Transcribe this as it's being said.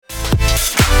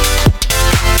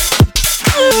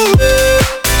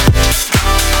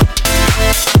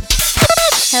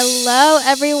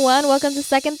everyone. Welcome to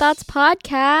Second Thoughts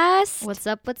Podcast. What's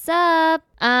up?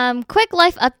 Quick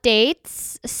life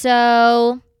updates.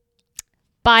 So,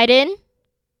 Biden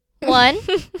won.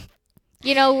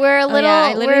 We're a little...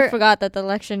 I literally forgot that the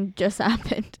election just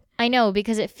happened. I know,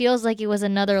 because it feels like it was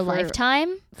another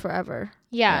lifetime. Forever.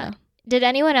 Yeah. Did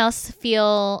anyone else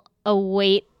feel a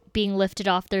weight being lifted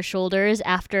off their shoulders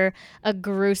after a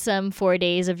gruesome 4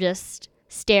 days of just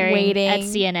staring at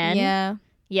CNN?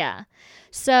 Yeah.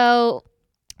 So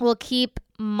we'll keep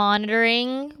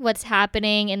monitoring what's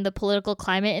happening in the political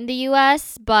climate in the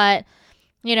U.S., but,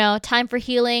 time for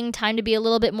healing, time to be a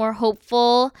little bit more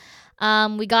hopeful.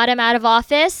 We got him out of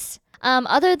office.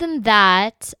 Other than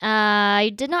that,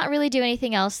 I did not really do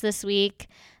anything else this week.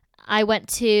 I went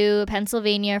to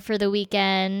Pennsylvania for the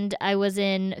weekend. I was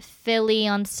in Philly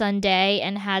on Sunday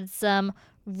and had some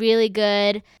really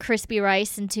good crispy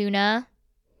rice and tuna.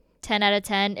 10 out of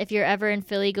 10. If you're ever in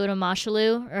Philly, go to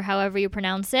Mashalou, or however you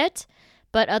pronounce it.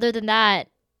 But other than that,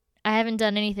 I haven't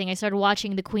done anything. I started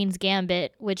watching The Queen's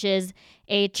Gambit, which is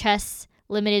a chess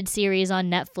limited series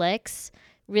on Netflix.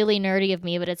 Really nerdy of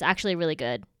me, but it's actually really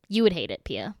good. You would hate it,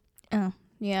 Pia. Oh,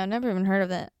 yeah. I've never even heard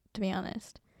of it, to be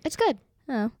honest. It's good.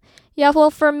 Oh. Yeah, well,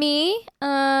 for me,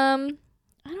 I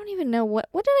don't even know what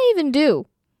did I even do?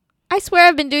 I swear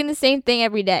I've been doing the same thing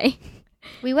every day.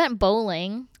 We went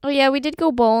bowling. Oh, yeah, we did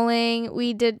go bowling.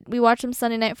 We watched some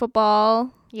Sunday Night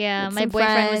Football. Yeah, my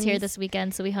boyfriend was here this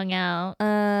weekend, so we hung out.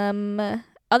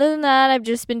 Other than that, I've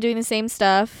just been doing the same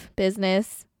stuff.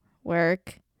 Business,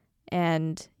 work,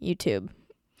 and YouTube.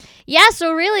 Yeah,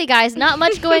 so really, guys, not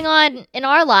much going on in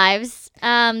our lives.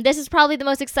 This is probably the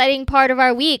most exciting part of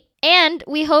our week. And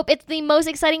we hope it's the most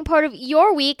exciting part of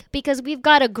your week because we've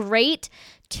got a great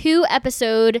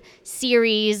 2-episode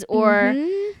series or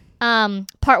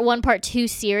part 1, part 2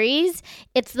 series.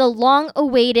 It's the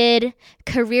long-awaited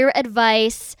career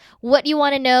advice, what you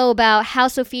want to know about how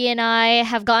Sophia and I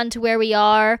have gotten to where we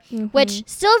are, which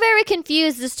still very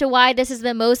confused as to why this is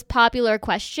the most popular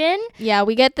question. Yeah,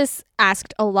 we get this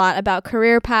asked a lot about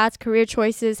career paths, career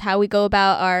choices, how we go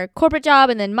about our corporate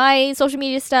job, and then my social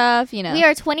media stuff, We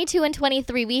are 22 and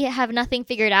 23. We have nothing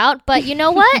figured out, but you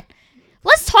know what?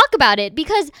 Let's talk about it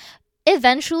because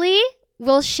eventually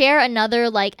we'll share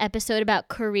another episode about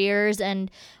careers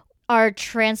and our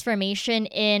transformation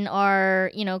in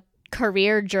our,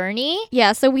 career journey.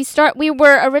 Yeah, so we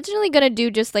were originally going to do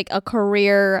just a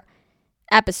career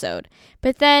episode.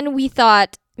 But then we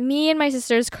thought me and my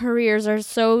sister's careers are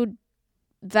so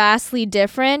vastly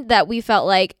different that we felt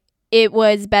like it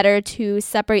was better to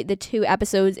separate the 2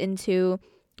 episodes into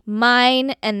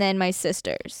mine and then my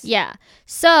sister's. Yeah.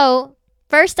 So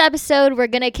first episode, we're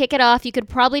going to kick it off. You could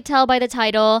probably tell by the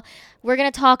title. We're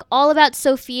going to talk all about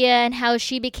Sophia and how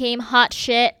she became hot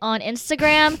shit on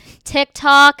Instagram,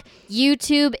 TikTok,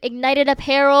 YouTube, Ignited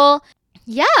Apparel.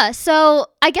 Yeah, so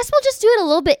I guess we'll just do it a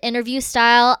little bit interview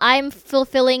style. I'm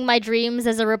fulfilling my dreams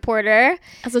as a reporter.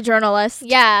 As a journalist.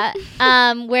 Yeah,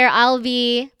 where I'll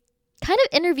be kind of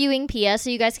interviewing Pia so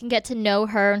you guys can get to know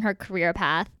her and her career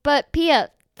path. But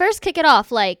Pia, first kick it off.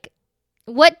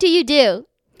 What do you do?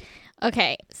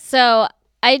 Okay, so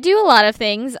I do a lot of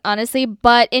things, honestly,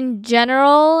 but in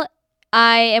general,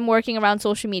 I am working around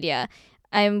social media.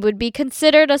 I would be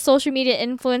considered a social media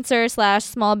influencer /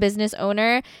 small business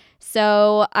owner.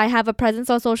 So I have a presence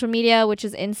on social media, which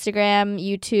is Instagram,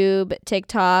 YouTube,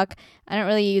 TikTok. I don't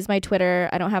really use my Twitter.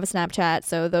 I don't have a Snapchat,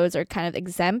 so those are kind of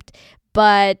exempt.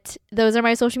 But those are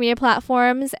my social media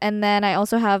platforms. And then I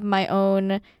also have my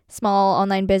own small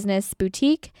online business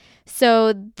boutique.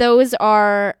 So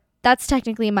that's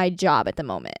technically my job at the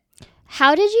moment.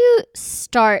 How did you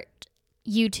start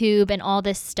YouTube and all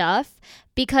this stuff?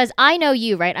 Because I know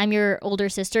you, right? I'm your older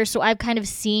sister, so I've kind of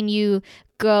seen you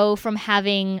go from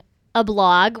having a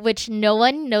blog, which no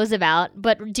one knows about.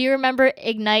 But do you remember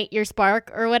Ignite Your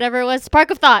Spark or whatever it was?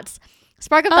 Spark of Thoughts.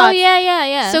 Oh,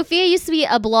 yeah. Sophia used to be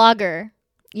a blogger.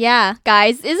 Yeah,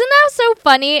 guys, isn't that so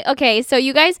funny? Okay, so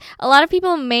you guys, a lot of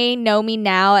people may know me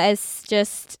now as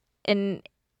just an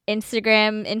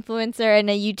Instagram influencer and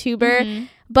a YouTuber,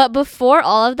 but before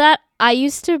all of that, I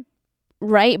used to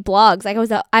write blogs.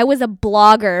 I was a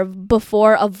blogger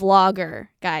before a vlogger,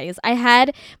 guys. I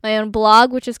had my own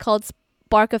blog, which is called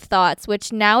Spark of Thoughts,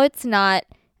 which now it's not.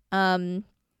 I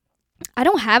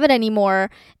don't have it anymore,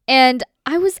 and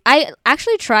I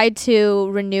actually tried to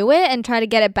renew it and try to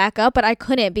get it back up, but I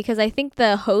couldn't because I think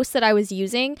the host that I was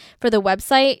using for the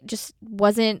website just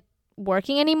wasn't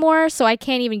working anymore, so I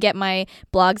can't even get my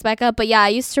blogs back up. But yeah, I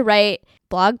used to write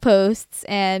blog posts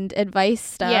and advice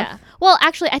stuff. Yeah. Well,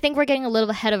 actually, I think we're getting a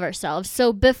little ahead of ourselves.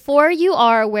 So before you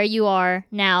are where you are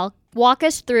now, walk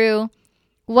us through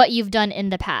what you've done in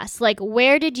the past. Like,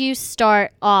 where did you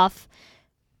start off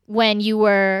when you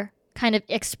were kind of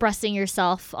expressing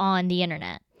yourself on the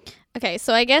internet? Okay,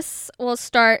 so I guess we'll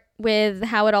start with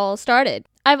how it all started.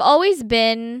 I've always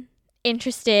been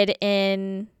interested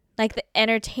in like the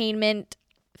entertainment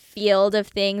field of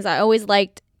things. I always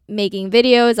liked making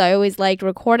videos. I always liked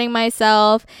recording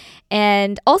myself,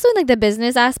 and also in like the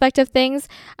business aspect of things.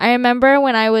 I remember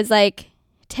when I was like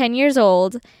 10 years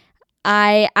old,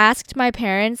 I asked my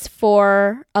parents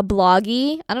for a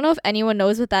Bloggie. I don't know if anyone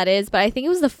knows what that is, but I think it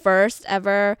was the first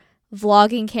ever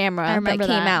vlogging camera that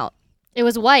came out. It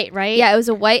was white, right? Yeah, it was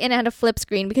a white and it had a flip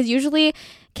screen, because usually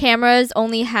cameras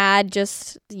only had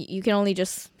you can only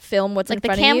just film what's like in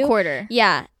front of you. Like the camcorder.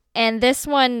 Yeah, and this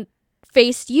one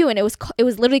faced you, and it was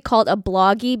literally called a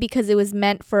Bloggie because it was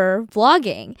meant for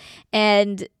vlogging.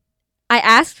 And I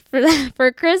asked for that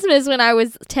for Christmas when I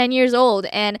was 10 years old,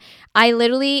 and I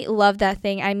literally loved that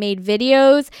thing. I made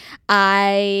videos.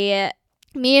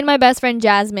 Me and my best friend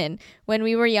Jasmine, when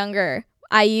we were younger,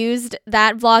 I used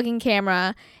that vlogging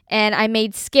camera, and I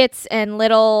made skits and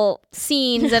little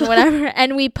scenes and whatever,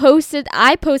 and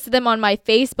I posted them on my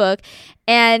Facebook,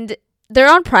 and they're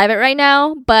on private right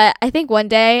now, but I think one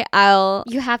day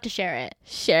You have to share it.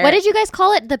 What did you guys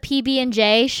call it? The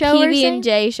PB&J show?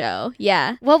 PB&J show,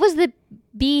 yeah. What was the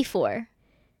B for?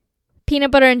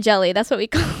 Peanut butter and jelly. That's what we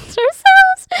called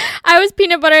ourselves. I was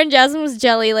peanut butter and Jasmine was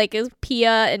jelly. Like, it was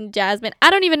Pia and Jasmine. I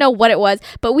don't even know what it was,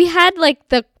 but we had like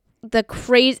the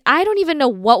crazy. I don't even know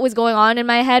what was going on in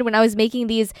my head when I was making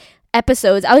these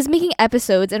episodes. I was making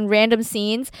episodes and random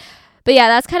scenes. But yeah,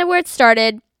 that's kind of where it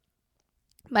started.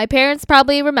 My parents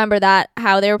probably remember that,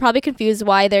 how they were probably confused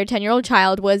why their 10-year-old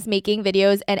child was making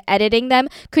videos and editing them.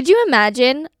 Could you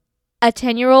imagine a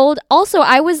 10-year-old? Also,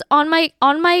 I was on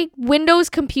my Windows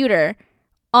computer,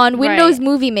 on Windows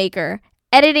Movie Maker,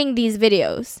 editing these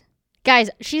videos. Guys,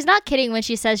 she's not kidding when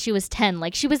she says she was 10.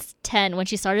 Like, she was 10 when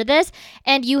she started this,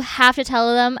 and you have to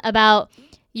tell them about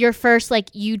your first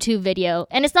like YouTube video.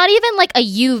 And it's not even like a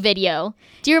you video.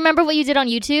 Do you remember what you did on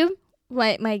YouTube?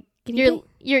 What, my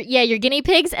your guinea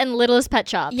pigs and Littlest Pet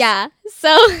Shops. Yeah.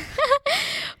 So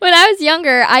when I was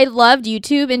younger, I loved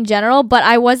YouTube in general, but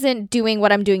I wasn't doing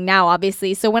what I'm doing now,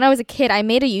 obviously. So when I was a kid, I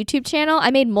made a YouTube channel. I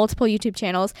made multiple YouTube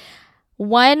channels.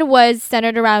 One was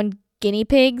centered around guinea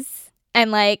pigs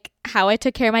and like how I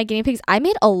took care of my guinea pigs. I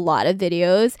made a lot of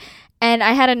videos. And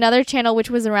I had another channel which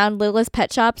was around Littlest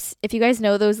Pet Shops, if you guys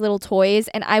know those little toys,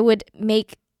 and I would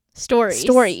make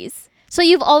stories. So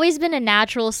you've always been a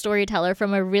natural storyteller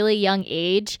from a really young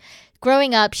age.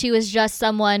 Growing up, she was just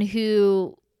someone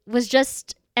who was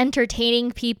just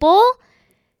entertaining people.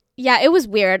 Yeah, it was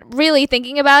weird. Really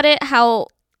thinking about it, how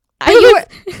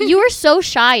you were so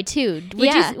shy too.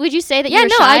 Would you say that you were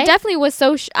shy? Yeah, no, I definitely was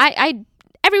so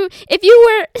if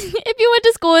you went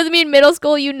to school with me in middle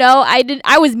school, you know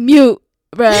I was mute,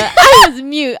 bruh. I was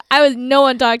mute. No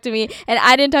one talked to me, and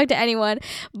I didn't talk to anyone.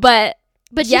 But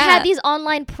she had these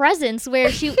online presence where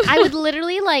I would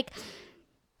literally like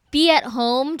be at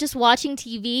home just watching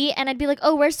TV, and I'd be like,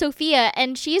 oh, where's Sophia?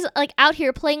 And she's like out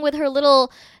here playing with her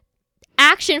little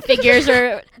action figures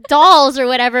or dolls or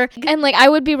whatever. And like I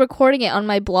would be recording it on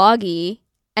my Bloggie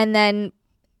and then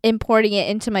importing it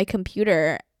into my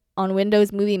computer on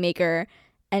Windows Movie Maker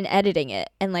and editing it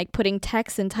and like putting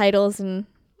text and titles and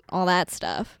all that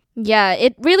stuff. Yeah,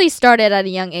 it really started at a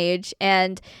young age,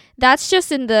 and that's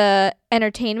just in the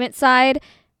entertainment side.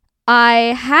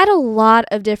 I had a lot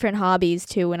of different hobbies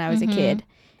too when I was a kid,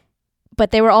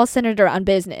 but they were all centered around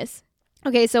business.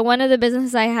 Okay, so one of the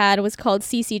businesses I had was called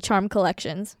CC Charm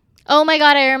Collections. Oh my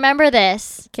god, I remember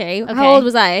this. Okay. How old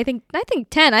was I? I think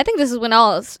 10. I think this is when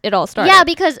it all started. Yeah,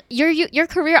 because your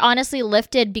career honestly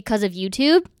lifted because of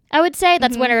YouTube. I would say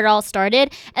that's when it all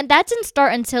started, and that didn't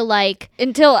start until I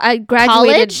graduated.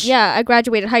 College? Yeah, I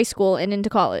graduated high school and into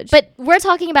college. But we're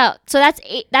talking about, so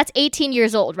that's 18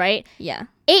 years old, right? Yeah.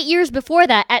 8 years before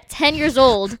that, at 10 years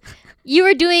old, you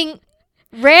were doing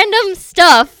random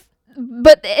stuff,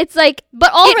 but it's like,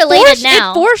 but all related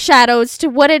now. It foreshadows to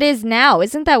what it is now.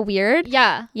 Isn't that weird?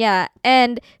 Yeah. Yeah.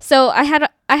 And so I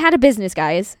had a business,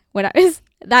 guys, when I was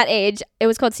that age. It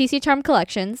was called CC Charm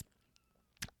Collections.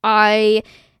 I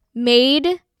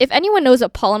made, if anyone knows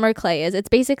what polymer clay is, it's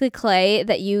basically clay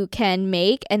that you can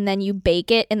make and then you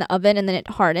bake it in the oven and then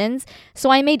it hardens. So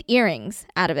I made earrings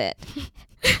out of it.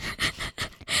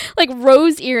 Like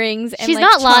rose earrings and She's like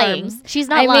not charms. Lying. She's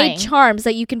not lying. I made charms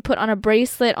that you can put on a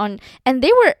bracelet and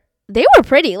they were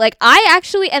pretty. Like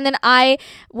and then I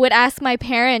would ask my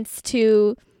parents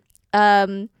to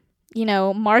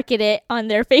market it on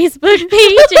their Facebook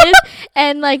pages.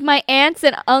 And like my aunts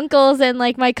and uncles and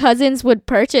like my cousins would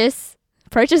purchase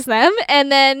purchase them.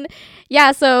 And then,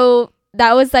 yeah, so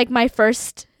that was like my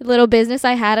first little business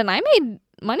I had, and I made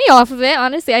money off of it.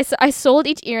 Honestly, I sold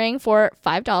each earring for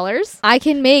 $5. I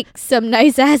can make some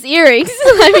nice ass earrings,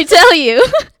 let me tell you.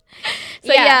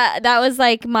 So yeah, that was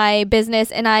like my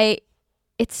business. And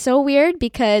it's so weird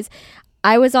because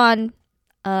I was on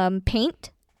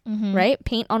Paint, right?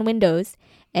 Paint on Windows.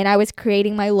 And I was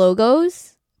creating my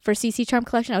logos for CC Charm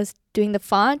Collection. I was doing the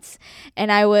fonts,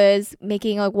 and I was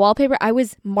making like wallpaper. I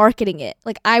was marketing it.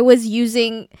 Like I was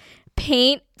using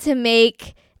Paint to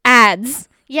make ads.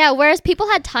 Yeah, whereas people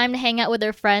had time to hang out with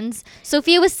their friends,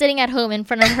 Sophia was sitting at home in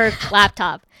front of her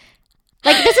laptop.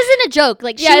 Like, this isn't a joke.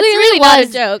 Like, she really was. Not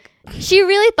a joke. She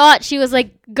really thought she was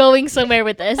like going somewhere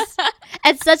with this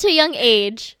at such a young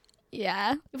age.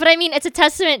 Yeah. But I mean, it's a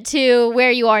testament to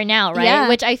where you are now, right? Yeah.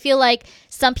 Which I feel like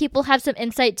some people have some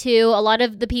insight to. A lot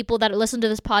of the people that listen to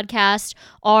this podcast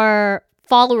are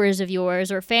followers of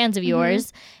yours or fans of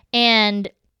yours. And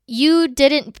you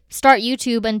didn't start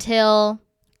YouTube until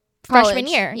freshman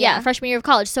year. Yeah, freshman year of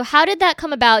college. So how did that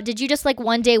come about? Did you just like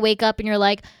one day wake up and you're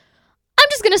like, I'm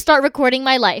just going to start recording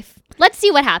my life. Let's see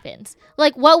what happens.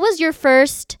 Like, what was your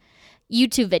first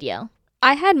YouTube video?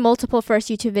 I had multiple first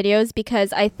YouTube videos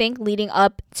because I think leading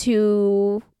up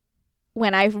to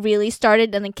when I really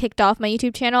started and then kicked off my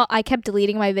YouTube channel, I kept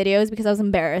deleting my videos because I was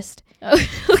embarrassed. Oh,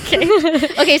 okay.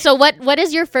 Okay, so what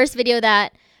is your first video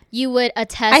that you would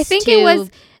attest to? I think it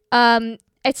was,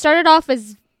 it started off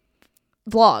as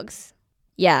vlogs.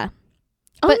 Yeah.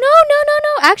 But no.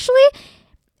 Actually,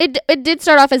 it did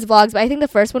start off as vlogs, but I think the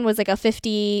first one was like a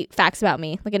 50 facts about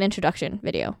me, like an introduction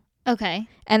video. Okay.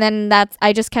 And then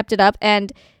I just kept it up,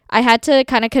 and I had to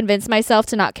kind of convince myself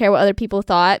to not care what other people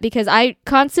thought because I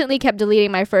constantly kept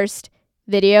deleting my first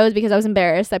videos because I was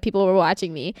embarrassed that people were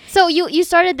watching me. So you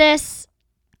started this,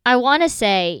 I want to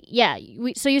say,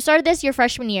 so you started this your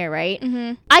freshman year, right?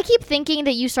 Mm-hmm. I keep thinking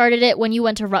that you started it when you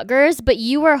went to Rutgers, but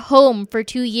you were home for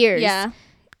 2 years. Yeah.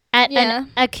 At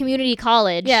a community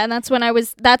college. Yeah, and that's when I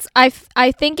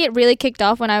think it really kicked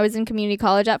off when I was in community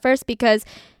college at first because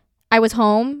I was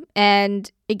home and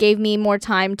it gave me more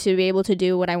time to be able to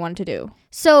do what I wanted to do.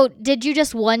 So did you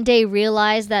just one day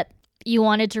realize that you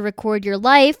wanted to record your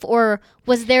life, or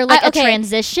was there like a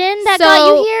transition that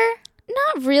got you here?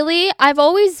 Not really. I've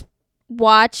always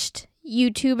watched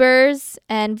YouTubers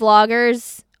and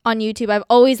vloggers on YouTube. I've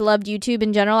always loved YouTube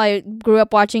in general. I grew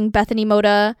up watching Bethany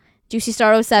Moda, Juicy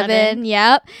Star 07.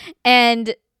 Yep.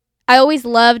 And I always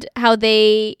loved how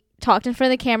they talked in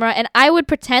front of the camera, and I would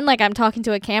pretend like I'm talking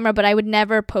to a camera, but I would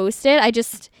never post it. I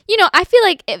just, I feel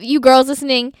like if you girls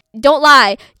listening, don't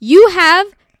lie. You have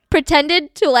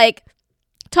pretended to like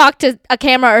talk to a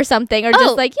camera or something, or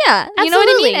just like, yeah, absolutely. You know what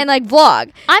I mean? And like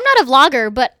vlog. I'm not a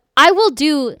vlogger, but I will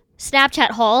do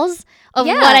Snapchat hauls of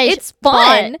what I it's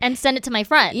fun and send it to my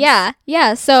friends.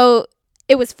 Yeah. So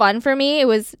it was fun for me. It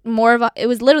was it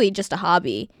was literally just a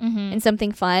hobby and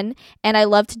something fun, and I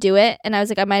love to do it. And I was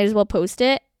like, I might as well post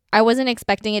it. I wasn't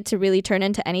expecting it to really turn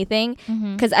into anything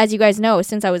because, as you guys know,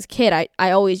 since I was a kid,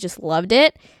 I always just loved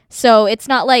it. So it's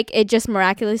not like it just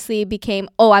miraculously became,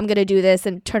 oh, I'm going to do this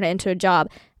and turn it into a job.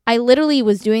 I literally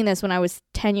was doing this when I was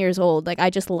 10 years old. Like, I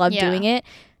just loved doing it.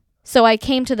 So I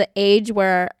came to the age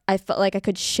where I felt like I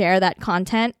could share that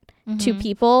content to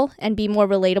people and be more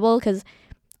relatable because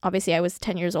obviously I was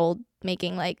 10 years old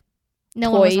making like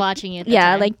one was watching it.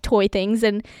 Like toy things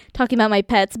and talking about my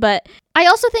pets. But I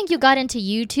also think you got into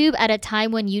YouTube at a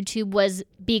time when YouTube was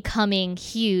becoming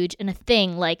huge and a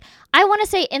thing. Like, I want to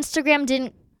say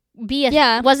Instagram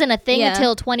wasn't a thing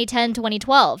until 2010,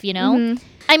 2012,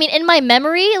 I mean, in my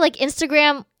memory, like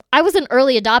Instagram, I was an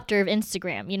early adopter of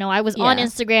Instagram. I was on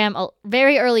Instagram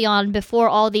very early on before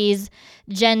all these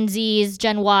Gen Zs,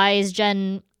 Gen Ys,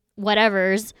 Gen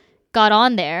whatevers got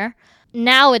on there.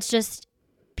 Now it's just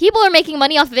people are making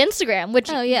money off of Instagram, which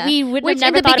we would have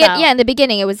never thought about. Yeah, in the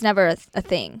beginning, it was never a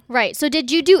thing. Right. So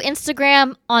did you do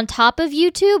Instagram on top of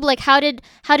YouTube? Like, how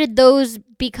did those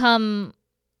become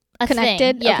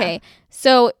connected? Thing? Yeah. Okay.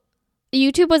 So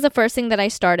YouTube was the first thing that I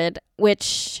started,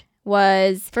 which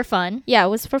was for fun. Yeah, it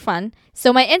was for fun.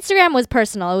 So my Instagram was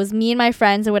personal. It was me and my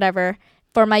friends or whatever.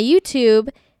 For my YouTube,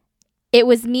 it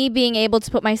was me being able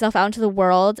to put myself out into the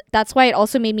world. That's why it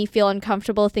also made me feel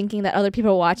uncomfortable thinking that other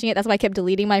people were watching it. That's why I kept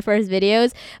deleting my first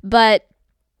videos. But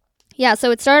yeah,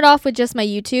 so it started off with just my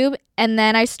YouTube, and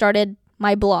then I started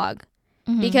my blog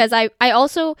because I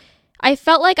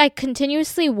felt like I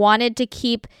continuously wanted to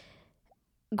keep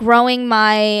growing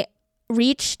my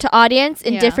reach to audience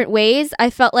in different ways. I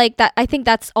felt like that. I think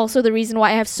that's also the reason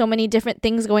why I have so many different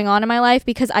things going on in my life,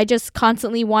 because I just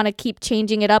constantly want to keep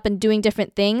changing it up and doing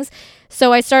different things.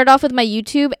 So I started off with my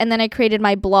YouTube, and then I created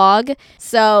my blog.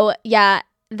 So yeah,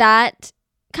 that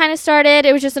kind of started.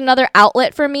 It was just another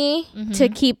outlet for me to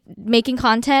keep making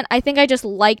content. I think I just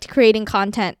liked creating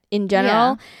content in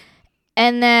general.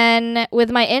 And then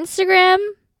with my Instagram,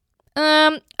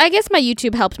 I guess my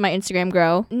YouTube helped my Instagram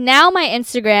grow. Now my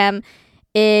Instagram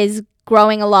is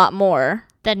growing a lot more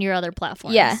than your other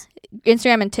platforms. Yeah,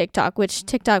 Instagram and TikTok, which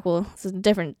TikTok is a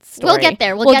different story. We'll get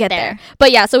there. We'll get there.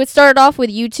 But yeah, so it started off with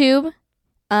YouTube.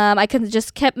 I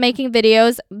just kept making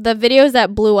videos. The videos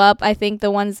that blew up, I think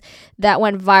the ones that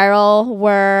went viral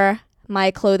were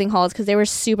my clothing hauls, because they were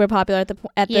super popular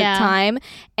at the time.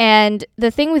 And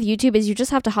the thing with YouTube is you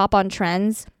just have to hop on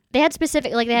trends. They had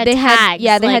specific, like they had tags.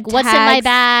 They had what's tags. In my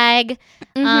bag.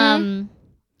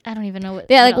 I don't even know what.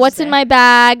 Yeah, like what's in my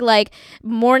bag, like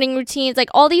morning routines, like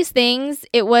all these things.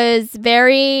 It was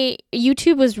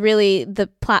YouTube was really the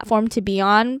platform to be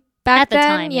on back then.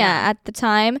 At the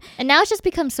time. And now it's just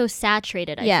become so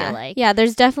saturated, I feel like. Yeah,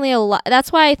 there's definitely a lot.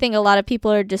 That's why I think a lot of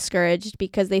people are discouraged,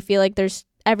 because they feel like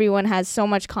everyone has so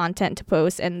much content to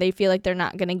post, and they feel like they're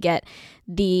not going to get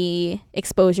the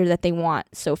exposure that they want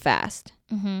so fast.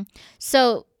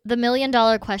 So the $1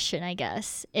 million question, I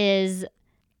guess, is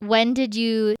when did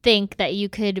you think that you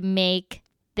could make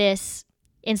this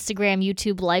Instagram,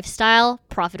 YouTube lifestyle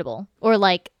profitable or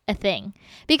like a thing?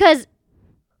 Because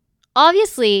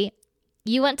obviously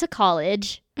you went to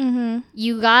college.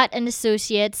 You got an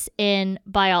associate's in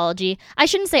biology. I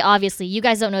shouldn't say obviously. You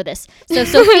guys don't know this. So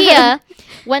Sophia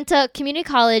went to community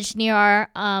college near our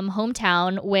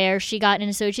hometown, where she got an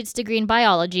associate's degree in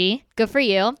biology. Good for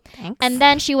you. Thanks. And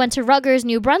then she went to Rutgers,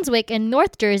 New Brunswick in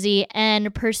North Jersey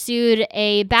and pursued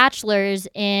a bachelor's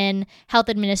in health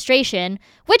administration,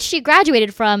 which she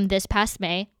graduated from this past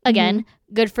May. Again,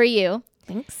 good for you.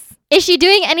 Thanks. Is she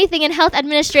doing anything in health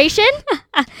administration?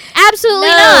 Absolutely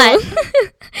not.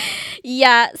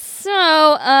 Yeah. So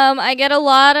I get a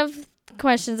lot of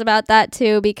questions about that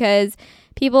too, because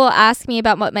people ask me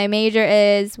about what my major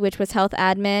is, which was health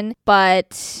admin,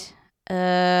 but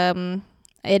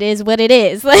it is what it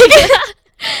is. Like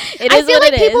I feel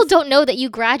like people don't know that you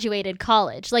graduated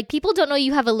college. Like people don't know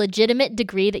you have a legitimate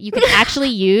degree that you can actually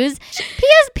use.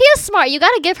 Pia's smart. You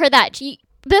got to give her that.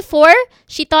 Before,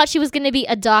 she thought she was going to be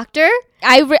a doctor.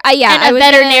 And a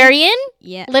veterinarian.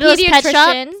 Littlest Pet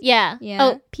Shop. Yeah.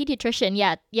 Oh, pediatrician.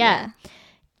 Yeah.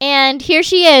 And here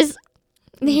she is.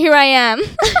 Here I am.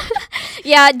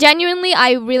 Yeah, genuinely,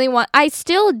 I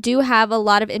still do have a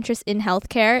lot of interest in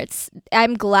healthcare.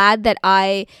 I'm glad that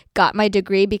I got my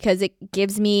degree, because it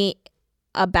gives me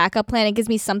a backup plan. It gives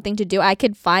me something to do. I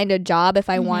could find a job if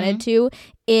I wanted to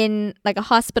in like a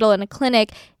hospital and a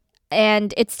clinic.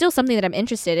 And it's still something that I'm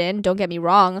interested in, don't get me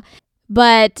wrong.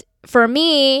 But for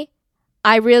me,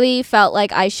 I really felt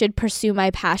like I should pursue my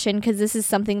passion, because this is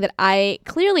something that I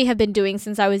clearly have been doing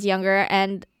since I was younger.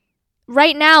 And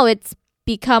right now it's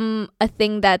become a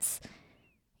thing that's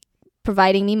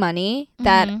providing me money,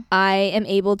 that I am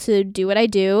able to do what I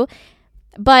do.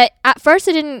 But at first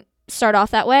it didn't start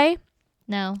off that way.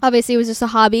 No. Obviously it was just a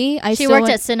hobby. She worked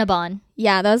at Cinnabon.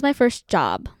 Yeah, that was my first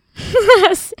job.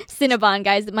 Cinnabon,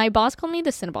 guys. My boss called me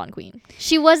the Cinnabon queen.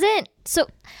 She wasn't. So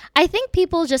I think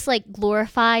people just like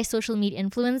glorify social media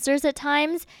influencers at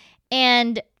times,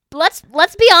 and let's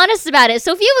be honest about it.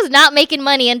 Sophia was not making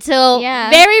money until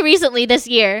very recently this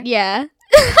year. Yeah.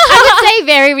 I would say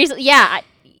very recently. Yeah.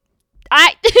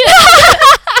 I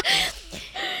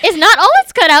it's not all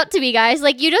it's cut out to be, guys.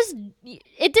 Like it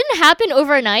didn't happen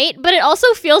overnight, but it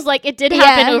also feels like it did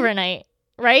happen overnight,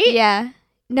 right? Yeah.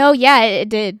 No, yeah, it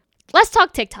did. Let's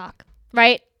talk TikTok,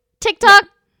 right? TikTok,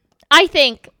 I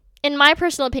think, in my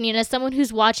personal opinion, as someone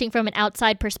who's watching from an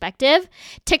outside perspective,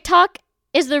 TikTok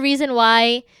is the reason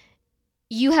why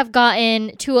you have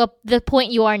gotten to the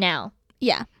point you are now.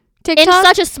 Yeah. TikTok, in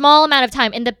such a small amount of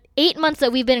time. In the 8 months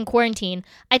that we've been in quarantine,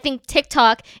 I think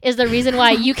TikTok is the reason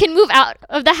why you can move out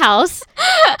of the house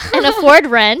and afford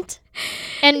rent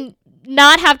and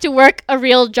not have to work a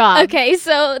real job. Okay,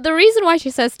 so the reason why she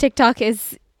says TikTok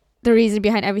is the reason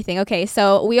behind everything. Okay,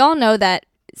 so we all know that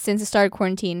since the start of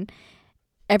quarantine,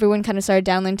 everyone kind of started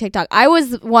downloading TikTok. I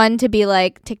was one to be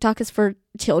like, TikTok is for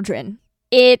children.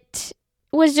 It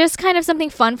was just kind of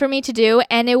something fun for me to do,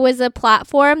 and it was a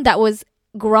platform that was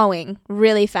growing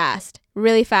really fast,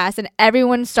 and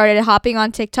everyone started hopping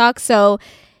on TikTok. So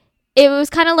it was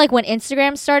kind of like when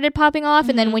Instagram started popping off,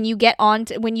 and then when you get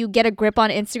a grip on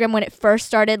Instagram, when it first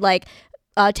started like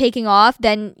taking off,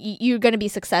 then you're gonna be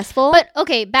successful. But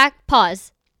okay,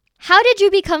 pause. how did you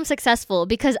become successful?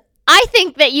 Because I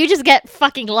think that you just get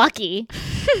fucking lucky.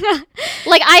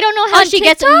 Like, I don't know how she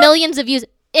TikTok? gets millions of views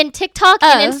in TikTok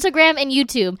and Instagram and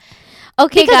YouTube.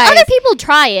 Okay, because guys. Other people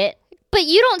try it, but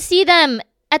you don't see them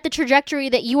at the trajectory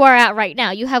that you are at right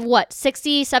now. You have what,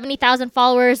 60, 70,000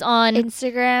 followers on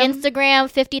Instagram,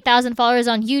 50,000 followers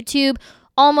on YouTube,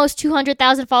 almost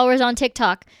 200,000 followers on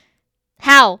TikTok.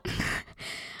 How?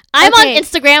 I'm on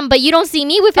Instagram, but you don't see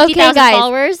me with 50,000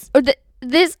 followers.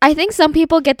 This, I think some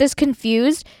people get this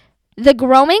confused. The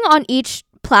growing on each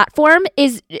platform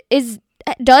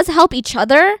does help each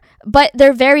other, but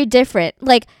they're very different.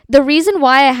 Like, the reason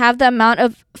why I have the amount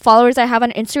of followers I have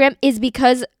on Instagram is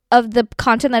because of the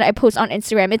content that I post on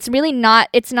Instagram.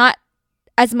 It's not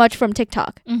as much from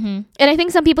TikTok. Mm-hmm. And I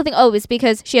think some people think, oh, it's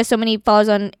because she has so many followers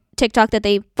on TikTok that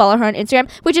they follow her on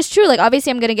Instagram, which is true. Like, obviously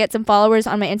I'm going to get some followers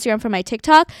on my Instagram from my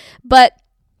TikTok, but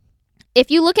if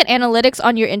you look at analytics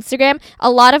on your Instagram, a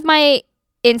lot of my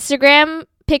Instagram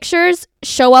pictures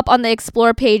show up on the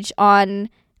explore page on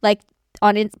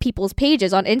people's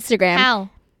pages on Instagram. How?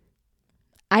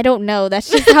 I don't know. That's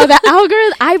just how the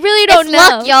algorithm. I really don't know.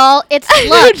 It's luck, y'all. It's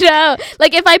luck. No.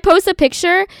 Like, if I post a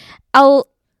picture,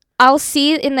 I'll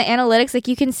see in the analytics, like,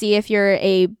 you can see if you're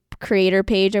a creator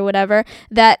page or whatever,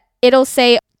 that it'll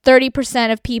say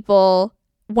 30% of people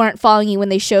weren't following you when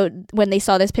they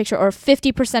saw this picture, or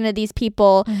 50% of these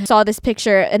people saw this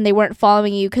picture and they weren't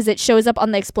following you, because it shows up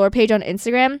on the explore page on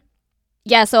Instagram.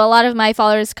 Yeah, so a lot of my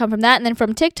followers come from that. And then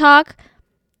from TikTok,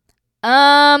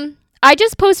 I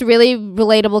just post really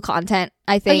relatable content,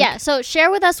 I think. Oh, yeah, so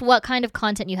share with us what kind of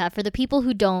content you have for the people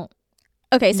who don't.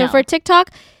 Okay, so for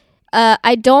TikTok,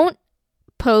 I don't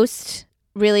post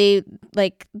really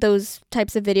like those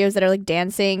types of videos that are like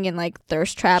dancing and like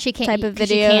thirst trap type of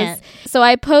videos. So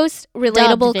I post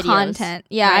relatable content.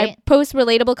 Yeah, right? I post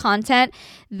relatable content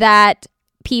that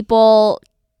people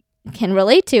can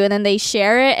relate to, and then they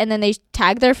share it, and then they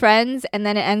tag their friends, and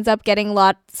then it ends up getting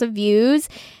lots of views.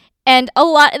 And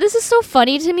this is so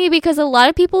funny to me, because a lot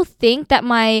of people think that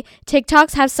my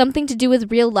TikToks have something to do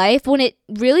with real life when it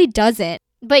really doesn't.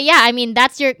 But yeah, I mean,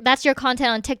 that's your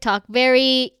content on TikTok.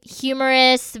 Very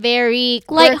humorous, very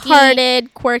quirky.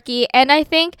 Lighthearted, quirky. And I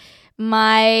think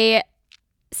my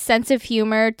sense of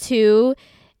humor too,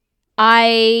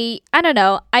 I don't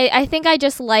know. I think I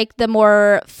just like the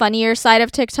more funnier side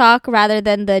of TikTok rather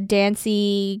than the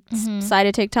dancey side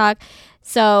of TikTok.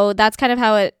 So that's kind of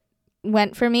how it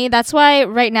went for me. That's why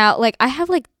right now, like, I have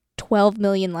like 12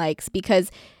 million likes,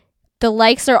 because the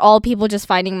likes are all people just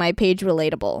finding my page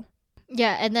relatable.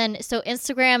 Yeah, and then so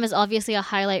Instagram is obviously a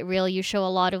highlight reel. You show a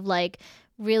lot of like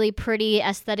really pretty,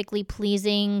 aesthetically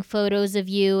pleasing photos of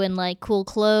you in like cool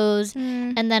clothes.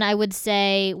 And then I would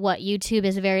say YouTube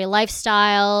is very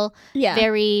lifestyle,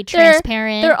 very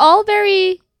transparent. They're all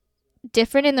very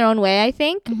different in their own way, I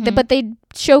think, but they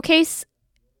showcase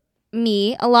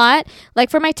me a lot. Like,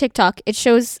 for my TikTok, it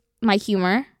shows my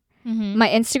humor. My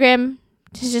Instagram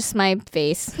is just my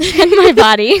face and my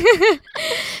body.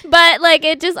 But like,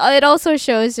 it also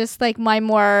shows just like my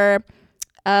more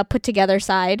put together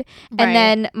side. Right. And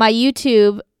then my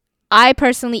YouTube, I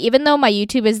personally, even though my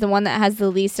YouTube is the one that has the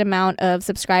least amount of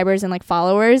subscribers and like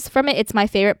followers from it, it's my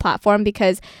favorite platform,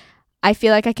 because I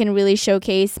feel like I can really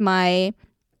showcase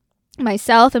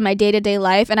myself and my day-to-day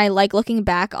life, and I like looking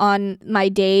back on my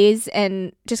days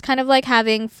and just kind of like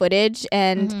having footage,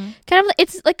 and kind of,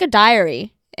 it's like a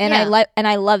diary, and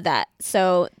I love that.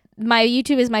 So my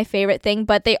YouTube is my favorite thing,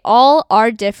 but they all are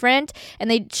different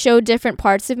and they show different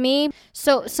parts of me.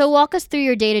 So walk us through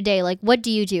your day-to-day. Like, what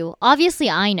do you do? Obviously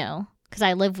I know, because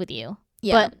I live with you.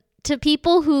 Yeah. But to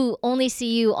people who only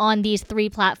see you on these 3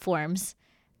 platforms,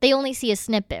 they only see a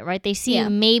snippet, right? They see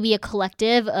maybe a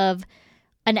collective of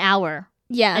an hour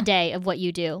a day of what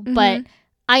you do. But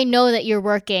I know that you're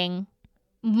working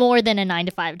more than a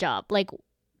 9-to-5 job. Like,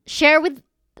 share with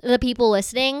the people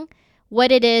listening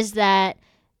what it is that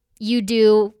you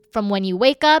do from when you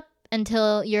wake up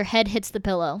until your head hits the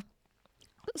pillow.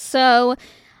 So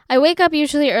I wake up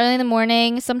usually early in the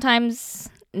morning, sometimes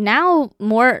now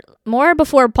more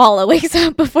before Paula wakes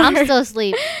up. I'm still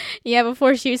asleep. Yeah,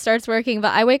 before she starts working.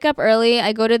 But I wake up early,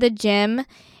 I go to the gym,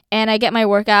 and I get my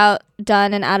workout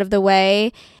done and out of the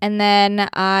way. And then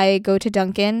I go to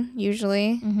Dunkin',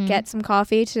 usually, get some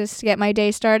coffee just to get my day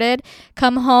started.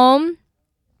 Come home,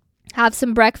 have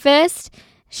some breakfast,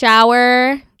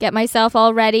 shower, get myself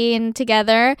all ready and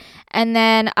together. And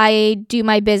then I do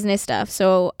my business stuff.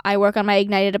 So I work on my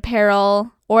Ignited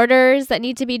Apparel orders that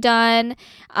need to be done.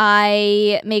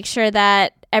 I make sure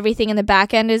that everything in the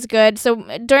back end is good. So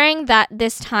during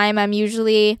this time, I'm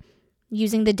usually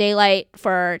using the daylight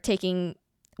for taking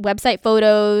website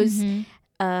photos,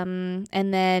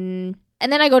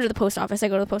 And then I go to the post office. I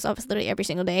go to the post office literally every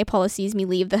single day. Paula sees me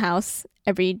leave the house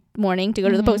every morning to go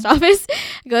to the post office.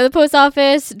 Go to the post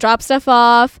office, drop stuff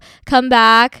off, come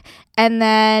back, and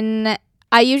then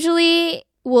I usually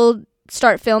will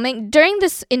start filming. During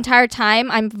this entire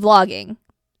time, I'm vlogging.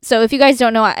 So if you guys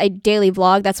don't know, I daily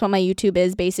vlog. That's what my YouTube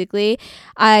is, basically.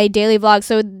 I daily vlog.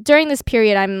 So during this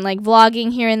period, I'm like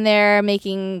vlogging here and there,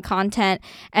 making content,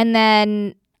 and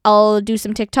then I'll do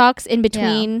some TikToks in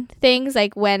between things.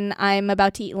 Like when I'm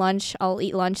about to eat lunch, I'll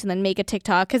eat lunch and then make a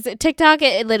TikTok. Because TikTok,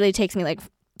 it literally takes me like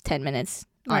 10 minutes,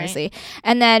 honestly. Right.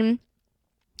 And then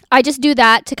I just do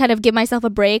that to kind of give myself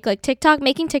a break. Like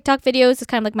making TikTok videos is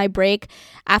kind of like my break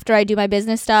after I do my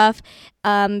business stuff.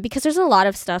 Because there's a lot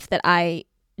of stuff that I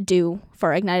do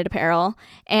for Ignited Apparel.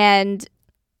 And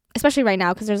especially right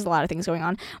now because there's a lot of things going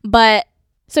on. But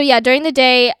so yeah, during the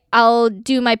day, I'll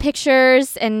do my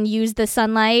pictures and use the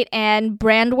sunlight and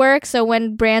brand work. So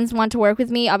when brands want to work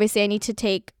with me, obviously I need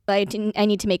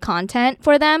to make content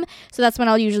for them. So that's when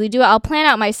I'll usually do it. I'll plan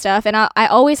out my stuff, and I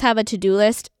always have a to-do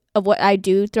list of what I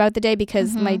do throughout the day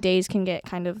because my days can get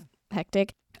kind of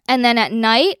hectic. And then at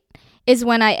night is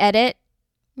when I edit.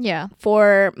 Yeah.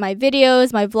 For my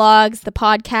videos, my vlogs, the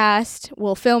podcast.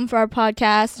 We'll film for our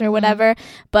podcast or whatever.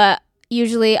 But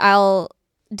usually I'll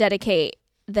dedicate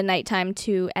the nighttime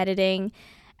to editing,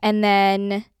 and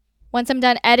then once I'm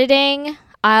done editing,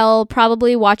 I'll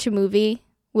probably watch a movie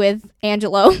with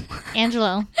Angelo.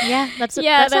 Yeah, that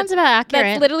sounds about accurate.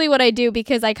 That's literally what I do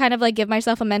because I kind of like give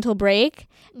myself a mental break,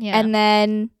 and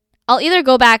then I'll either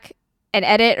go back and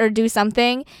edit or do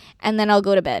something, and then I'll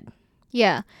go to bed.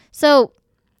 Yeah. So,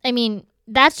 I mean,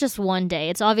 that's just one day.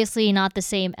 It's obviously not the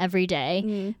same every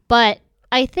day, but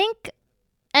I think.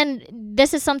 And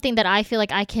this is something that I feel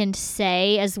like I can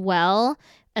say as well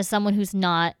as someone who's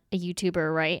not a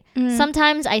YouTuber, right?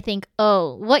 Sometimes I think,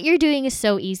 oh, what you're doing is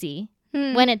so easy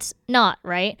when it's not,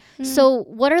 right? So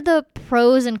what are the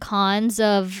pros and cons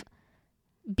of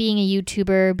being a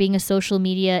YouTuber, being a social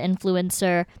media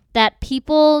influencer that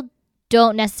people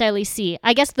don't necessarily see?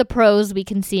 I guess the pros we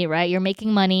can see, right? You're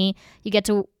making money. You get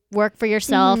to work for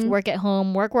yourself, work at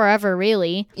home, work wherever,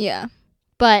 really. Yeah.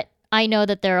 But I know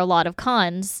that there are a lot of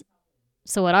cons.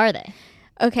 So what are they?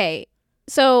 Okay.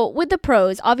 So with the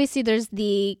pros, obviously there's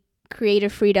the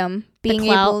creative freedom, being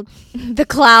able the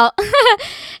clout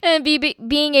and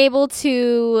being able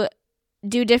to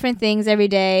do different things every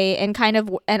day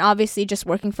and obviously just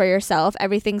working for yourself.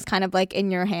 Everything's kind of like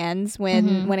in your hands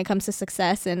when it comes to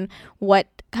success and what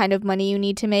kind of money you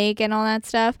need to make and all that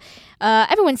stuff.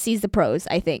 Everyone sees the pros,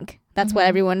 I think. That's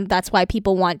that's why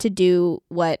people want to do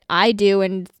what I do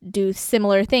and do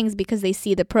similar things because they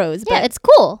see the pros. Yeah, it's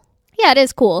cool. Yeah, it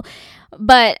is cool.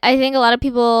 But I think a lot of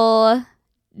people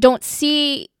don't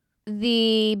see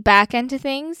the back end to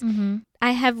things.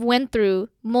 I have went through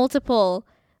multiple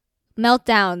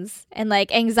meltdowns and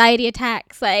like anxiety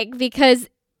attacks, like because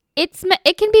it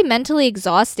can be mentally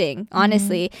exhausting,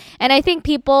 honestly. And I think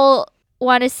people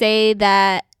want to say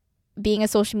that being a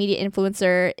social media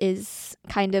influencer is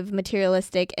kind of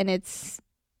materialistic and it's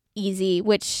easy,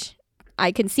 which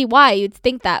I can see why you'd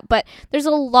think that, but there's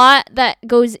a lot that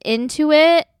goes into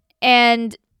it.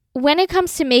 And when it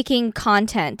comes to making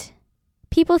content,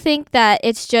 people think that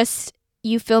it's just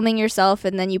you filming yourself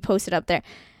and then you post it up there.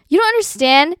 You don't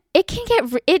understand. It can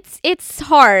get it's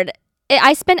hard.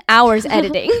 I spend hours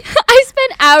editing.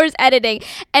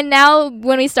 And now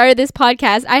when we started this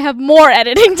podcast, I have more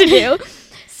editing to do.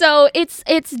 So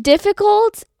it's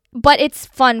difficult, but it's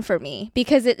fun for me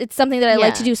because it's something that I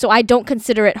like to do. So I don't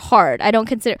consider it hard.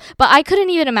 But I couldn't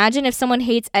even imagine if someone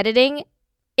hates editing,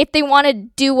 if they want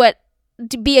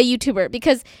to be a YouTuber,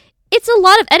 because it's a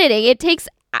lot of editing. It takes,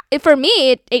 for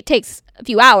me, it takes a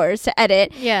few hours to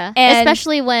edit. Yeah. And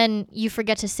especially when you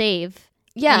forget to save.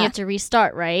 Yeah. And you have to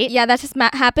restart, right? Yeah, that just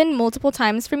happened multiple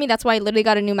times for me. That's why I literally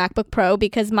got a new MacBook Pro,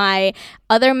 because my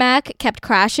other Mac kept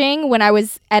crashing when I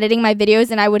was editing my videos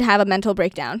and I would have a mental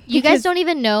breakdown. You guys don't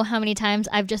even know how many times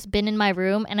I've just been in my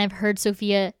room and I've heard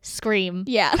Sophia scream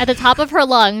at the top of her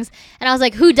lungs. And I was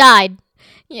like, who died?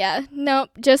 Yeah, no,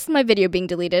 just my video being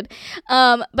deleted.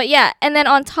 But yeah, and then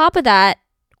on top of that,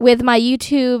 with my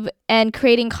YouTube and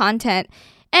creating content,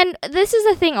 and this is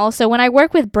the thing also, when I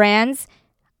work with brands,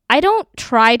 I don't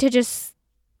try to just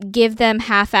give them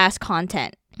half-ass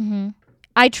content.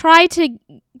 I try to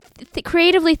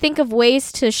creatively think of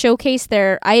ways to showcase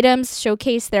their items,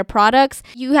 showcase their products.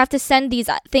 You have to send these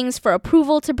things for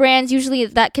approval to brands. Usually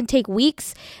that can take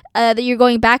weeks, that you're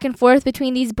going back and forth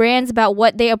between these brands about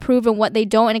what they approve and what they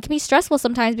don't. And it can be stressful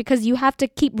sometimes because you have to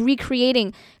keep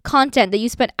recreating content that you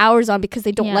spent hours on because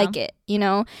they don't like it, you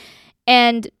know?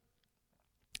 And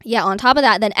Yeah, on top of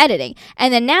that, then editing.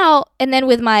 And then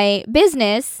with my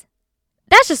business,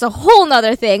 that's just a whole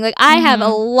nother thing. Like, I have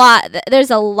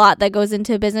there's a lot that goes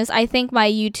into business. I think my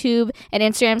YouTube and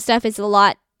Instagram stuff is a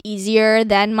lot easier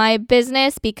than my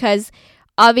business because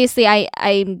obviously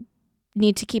I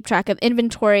need to keep track of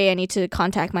inventory. I need to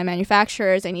contact my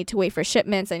manufacturers. I need to wait for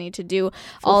shipments. I need to do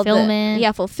fulfillment,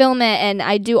 and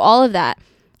I do all of that.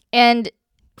 And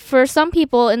for some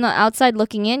people in the outside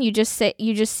looking in, you just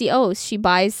see, oh,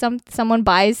 someone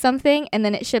buys something and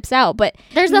then it ships out. But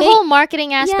there's the whole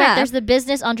marketing aspect. Yeah. There's the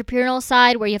business entrepreneurial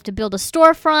side where you have to build a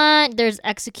storefront. There's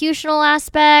executional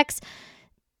aspects.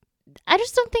 I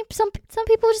just don't think some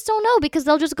people just don't know because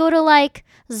they'll just go to like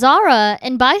Zara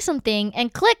and buy something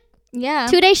and click. Yeah.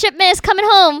 2-day shipment is coming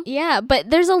home. Yeah, but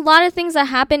there's a lot of things that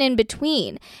happen in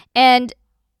between. And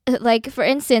like, for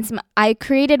instance, I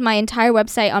created my entire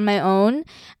website on my own.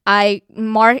 I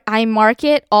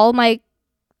market all my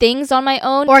things on my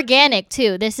own. Organic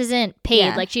too. This isn't paid.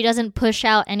 Yeah. Like, she doesn't push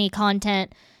out any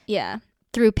content. Yeah.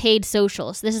 Through paid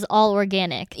socials. This is all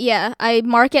organic. Yeah, I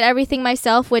market everything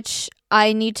myself, which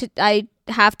I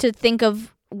have to think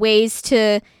of ways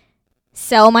to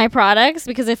sell my products,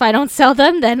 because if I don't sell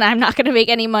them, then I'm not going to make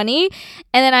any money.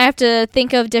 And then I have to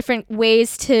think of different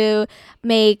ways to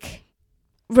make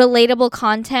relatable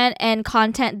content and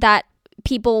content that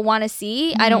people want to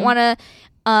see. I don't want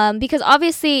to because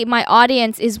obviously my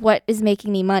audience is what is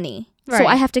making me money. Right. So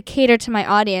I have to cater to my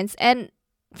audience. And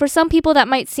for some people that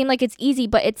might seem like it's easy,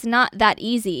 but it's not that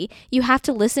easy. You have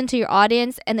to listen to your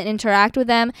audience and then interact with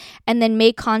them and then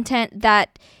make content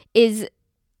that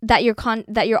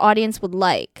your audience would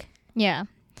like. Yeah.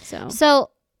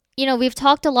 So, you know, we've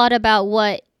talked a lot about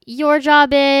what your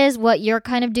job is, what you're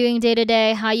kind of doing day to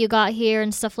day, how you got here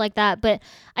and stuff like that. But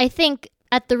I think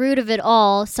at the root of it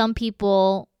all, some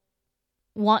people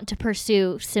want to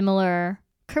pursue similar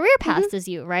career paths as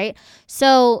you, right?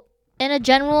 So in a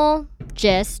general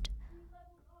gist,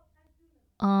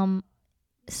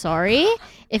 sorry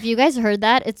if you guys heard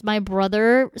that. It's my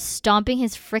brother stomping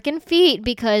his freaking feet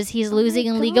because he's losing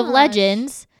in League of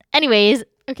Legends. Anyways,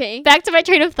 okay, back to my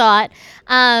train of thought.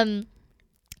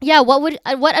 Yeah,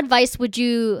 what advice would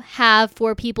you have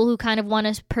for people who kind of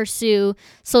want to pursue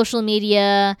social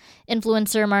media,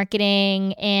 influencer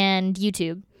marketing, and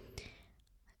YouTube?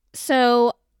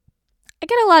 So I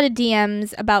get a lot of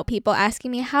DMs about people asking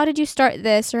me, how did you start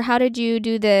this? Or how did you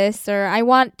do this? Or I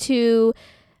want to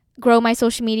grow my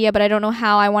social media, but I don't know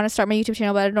how. I want to start my YouTube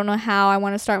channel, but I don't know how. I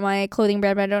want to start my clothing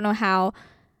brand, but I don't know how.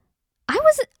 I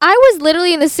was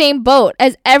literally in the same boat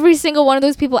as every single one of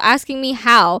those people asking me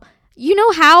how. You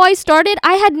know how I started?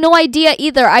 I had no idea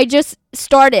either. I just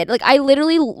started. Like, I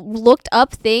literally looked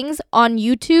up things on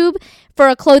YouTube for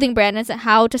a clothing brand and said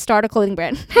how to start a clothing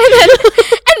brand. and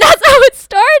that's how it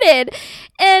started.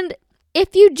 And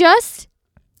if you just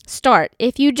start,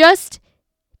 if you just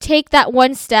take that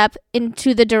one step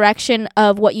into the direction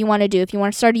of what you want to do. If you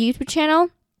want to start a YouTube channel,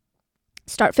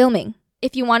 start filming.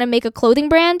 If you want to make a clothing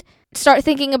brand, start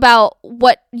thinking about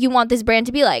what you want this brand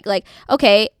to be like. Like,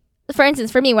 okay, for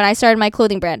instance, for me, when I started my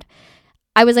clothing brand,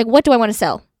 I was like, what do I want to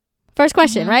sell? First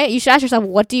question, right? You should ask yourself,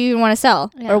 what do you want to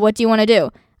sell? Yeah. Or what do you want to do?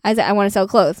 I said, I want to sell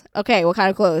clothes. Okay, what kind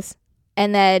of clothes?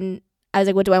 And then I was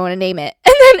like, what do I want to name it?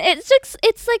 And then it's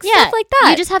like stuff like that.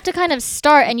 You just have to kind of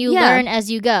start and you learn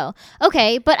as you go.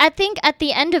 Okay, but I think at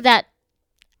the end of that,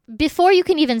 before you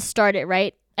can even start it,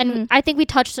 right? And I think we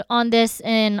touched on this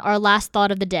in our last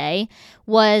thought of the day,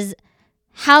 was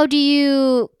how do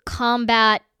you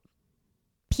combat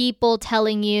people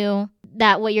telling you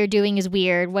that what you're doing is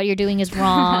weird, what you're doing is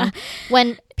wrong,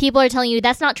 when people are telling you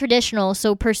that's not traditional,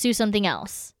 so pursue something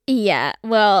else? Yeah,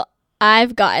 well,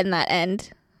 I've gotten that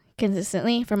end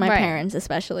consistently from my parents,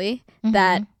 especially,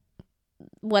 that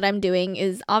what I'm doing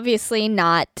is obviously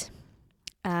not...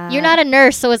 you're not a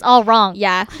nurse, so it's all wrong.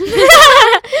 Yeah.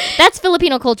 That's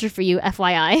Filipino culture for you,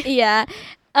 FYI. Yeah.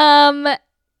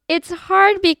 It's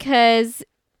hard because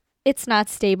it's not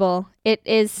stable. It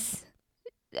is...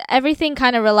 Everything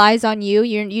kind of relies on you.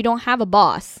 You don't have a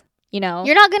boss, you know?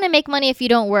 You're not going to make money if you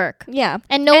don't work. Yeah.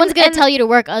 And no one's going to tell you to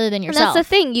work other than yourself. That's the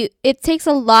thing. It takes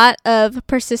a lot of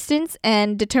persistence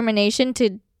and determination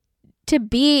to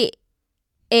be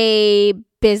a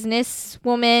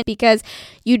businesswoman, because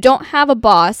you don't have a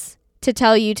boss to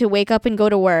tell you to wake up and go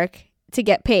to work to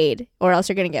get paid, or else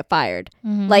you're going to get fired.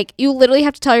 Like, you literally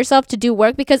have to tell yourself to do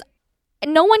work, because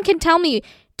no one can tell me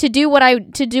to do what I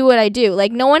do.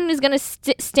 Like, no one is going to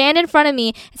stand in front of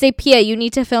me and say, Pia, you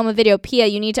need to film a video. Pia,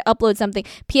 you need to upload something.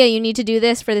 Pia, you need to do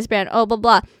this for this brand. Oh, blah,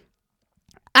 blah.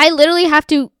 I literally have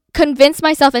to convince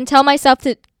myself and tell myself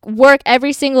work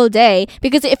every single day,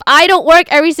 because if I don't work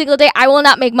every single day, I will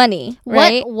not make money,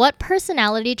 right? What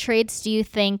personality traits do you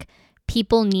think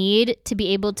people need to be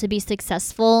able to be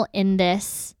successful in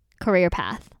this career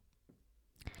path?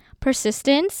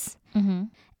 Persistence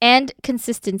and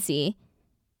consistency,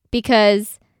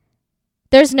 because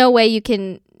there's no way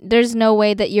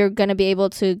that you're going to be able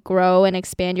to grow and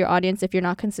expand your audience if you're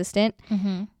not consistent.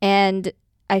 And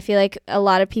I feel like a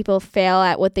lot of people fail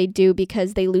at what they do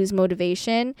because they lose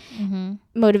motivation.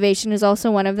 Motivation is also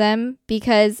one of them,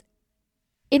 because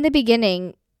in the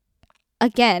beginning,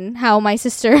 again, how my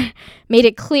sister made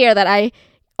it clear that I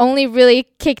only really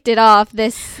kicked it off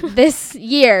this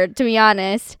year, to be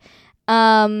honest.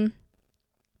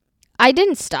 I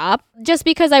didn't stop just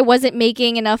because I wasn't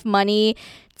making enough money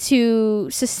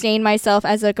to sustain myself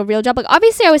as like a real job. Like,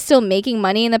 obviously I was still making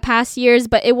money in the past years,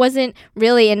 but it wasn't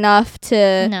really enough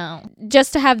to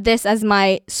just to have this as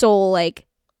my sole like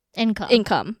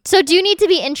income. So do you need to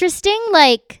be interesting?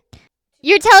 Like,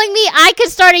 you're telling me I could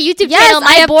start a YouTube channel?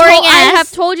 I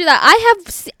have told you that.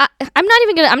 I'm not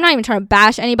even trying to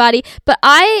bash anybody, but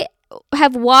I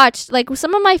have watched like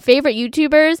some of my favorite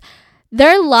YouTubers.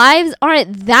 Their lives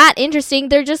aren't that interesting.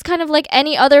 They're just kind of like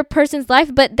any other person's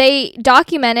life, but they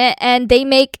document it and they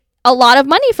make a lot of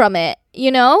money from it, you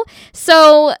know?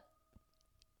 So I'm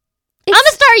gonna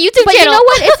start a YouTube channel. But you know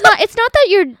what?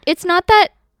 It's not that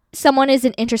someone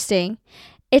isn't interesting.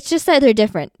 It's just that they're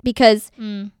different, because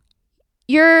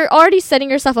you're already setting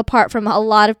yourself apart from a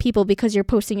lot of people because you're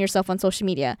posting yourself on social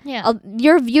media. Yeah.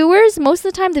 Your viewers, most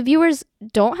of the time the viewers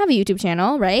don't have a YouTube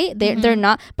channel, right? They're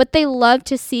not, but they love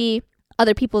to see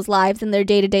other people's lives and their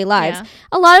day-to-day lives. Yeah.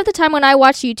 A lot of the time when I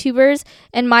watch YouTubers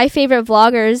and my favorite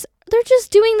vloggers, they're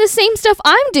just doing the same stuff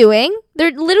I'm doing. They're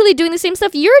literally doing the same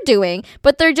stuff you're doing,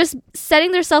 but they're just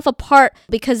setting themselves apart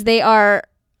because they are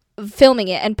filming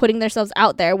it and putting themselves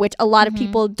out there, which a lot of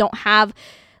people don't have.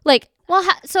 Like, well,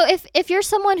 so if you're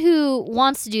someone who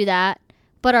wants to do that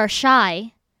but are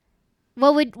shy,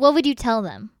 what would you tell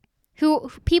them?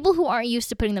 People who aren't used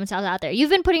to putting themselves out there.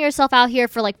 You've been putting yourself out here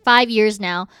for like 5 years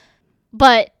now.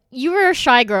 But you were a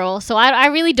shy girl, so I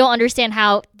really don't understand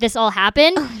how this all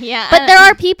happened. Yeah. But there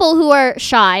are people who are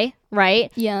shy,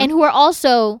 right? Yeah. And who are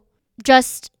also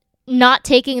just not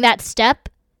taking that step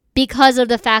because of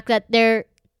the fact that they're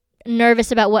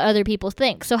nervous about what other people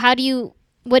think. So what do you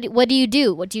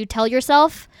do? What do you tell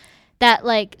yourself? That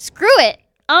like, screw it,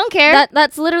 I don't care.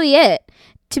 That's literally it.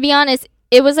 To be honest,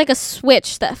 it was like a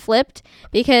switch that flipped,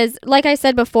 because like I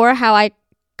said before, how I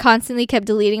constantly kept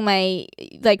deleting my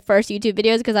like first YouTube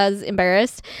videos because I was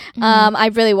embarrassed.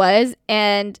 I really was,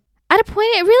 and at a point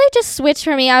it really just switched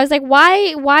for me. I was like,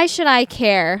 why should I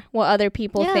care what other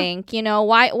people think? You know,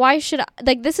 why should I,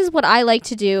 like, this is what I like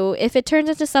to do. If it turns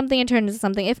into something, it turns into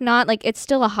something. If not, like, it's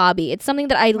still a hobby. It's something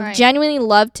that I genuinely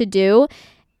love to do,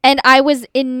 and I was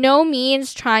in no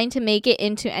means trying to make it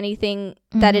into anything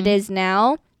that it is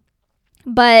now.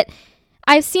 But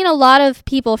I've seen a lot of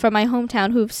people from my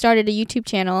hometown who've started a YouTube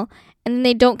channel and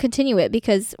they don't continue it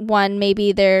because, one,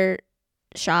 maybe they're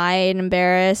shy and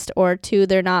embarrassed, or two,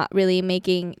 they didn't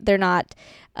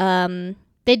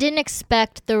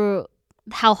expect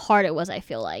how hard it was, I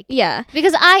feel like. Yeah.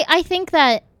 Because I think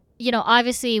that, you know,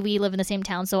 obviously we live in the same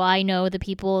town, so I know the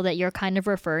people that you're kind of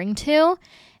referring to.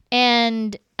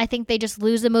 And I think they just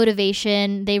lose the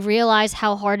motivation. They realize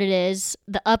how hard it is.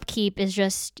 The upkeep is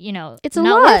just, you know, it's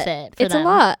not worth it for them. It's a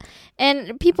lot.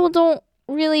 And people don't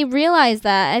really realize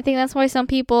that. I think that's why some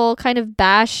people kind of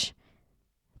bash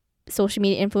social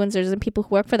media influencers and people who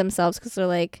work for themselves, because they're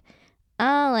like,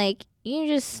 oh, like, you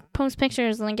just post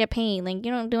pictures and get paid. Like,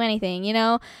 you don't do anything, you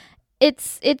know?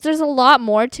 There's a lot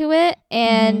more to it.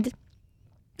 And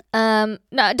no,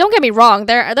 don't get me wrong,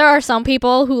 there are some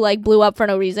people who like blew up for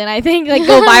no reason. I think, like,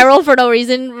 go viral for no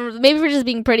reason, maybe for just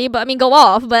being pretty, but I mean, go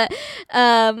off. But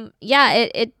yeah,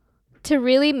 it to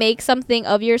really make something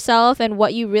of yourself and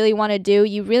what you really want to do,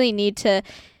 you really need to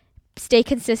stay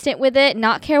consistent with it,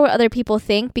 not care what other people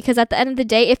think, because at the end of the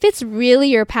day, if it's really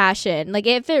your passion, like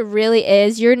if it really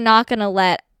is, you're not gonna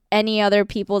let any other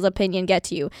people's opinion get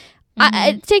to you.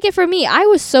 I take it from me, I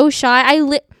was so shy.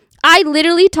 I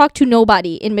literally talked to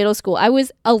nobody in middle school. I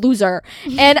was a loser.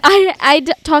 And I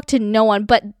talked to no one.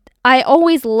 But I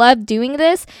always loved doing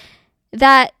this.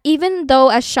 That even though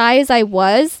as shy as I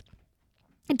was,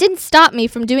 it didn't stop me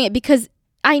from doing it, because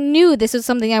I knew this was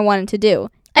something I wanted to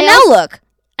do. And now look.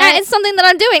 It's something that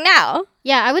I'm doing now.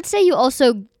 Yeah, I would say you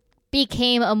also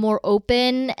became a more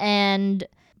open and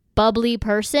bubbly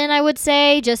person, I would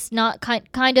say. Just not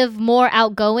kind of more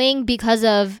outgoing because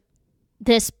of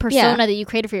this persona that you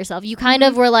created for yourself. You kind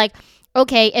of were like,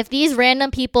 okay, if these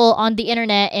random people on the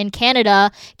internet in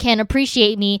Canada can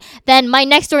appreciate me, then my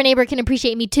next door neighbor can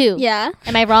appreciate me too. Yeah.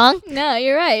 Am I wrong? No,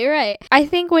 you're right. I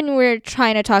think when we're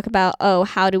trying to talk about,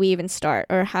 how do we even start?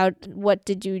 Or what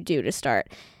did you do to start?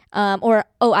 Or,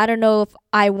 I don't know if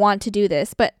I want to do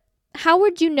this. But how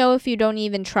would you know if you don't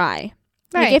even try?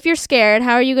 Right. Like, if you're scared,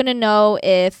 how are you going to know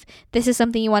if this is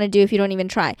something you want to do if you don't even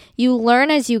try? You learn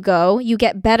as you go. You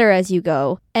get better as you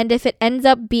go. And if it ends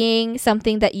up being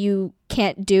something that you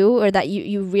can't do or that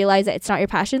you realize that it's not your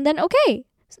passion, then okay.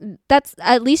 That's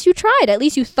at least you tried. At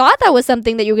least you thought that was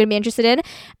something that you were going to be interested in.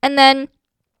 And then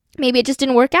maybe it just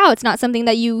didn't work out. It's not something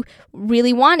that you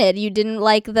really wanted. You didn't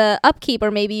like the upkeep,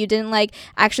 or maybe you didn't like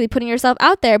actually putting yourself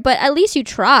out there. But at least you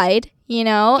tried,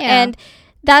 Yeah. And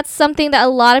that's something that a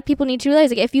lot of people need to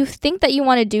realize. Like, if you think that you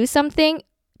want to do something,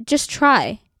 just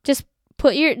try. Just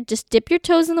dip your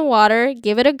toes in the water,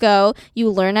 give it a go. You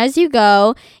learn as you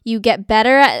go. You get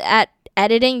better at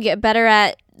editing, you get better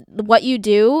at what you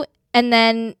do, and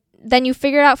then you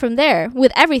figure it out from there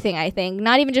with everything. I think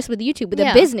not even just with YouTube, with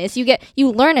a business,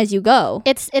 you learn as you go.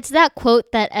 It's that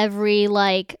quote that every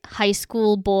like high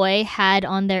school boy had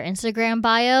on their Instagram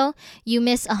bio: you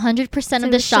miss 100%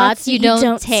 of the shots you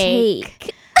don't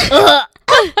take. but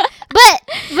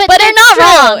they're not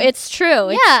wrong. It's true.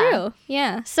 It's true.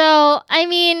 Yeah. So I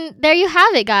mean, there you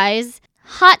have it, guys.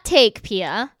 Hot take,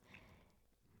 Pia.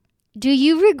 Do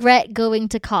you regret going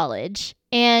to college?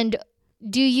 And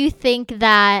do you think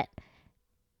that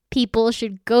people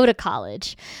should go to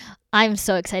college? I'm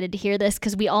so excited to hear this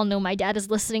because we all know my dad is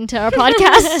listening to our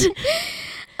podcast.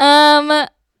 I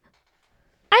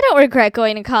don't regret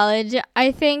going to college.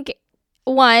 I think,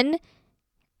 one,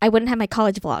 I wouldn't have my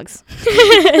college vlogs.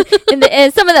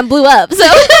 and some of them blew up. So,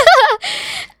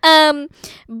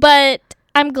 but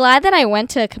I'm glad that I went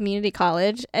to a community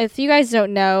college. If you guys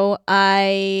don't know,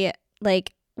 I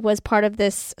was part of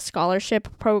this scholarship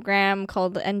program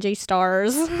called NJ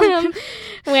Stars,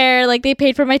 where they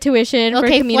paid for my tuition for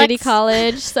community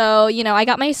college. So, I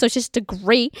got my associate's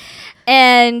degree,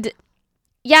 and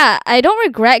I don't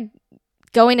regret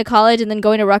going to college and then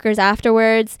going to Rutgers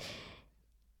afterwards.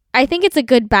 I think it's a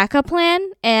good backup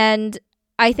plan, and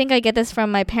I think I get this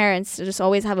from my parents to just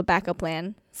always have a backup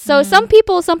plan. So some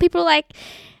people are like,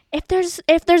 if there's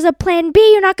a plan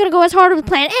B, you're not going to go as hard with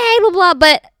plan A, blah, blah.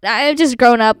 But I've just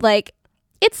grown up,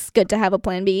 it's good to have a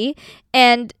plan B.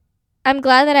 And I'm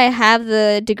glad that I have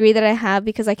the degree that I have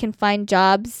because I can find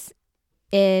jobs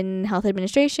in health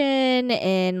administration,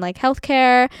 in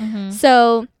healthcare. Mm-hmm.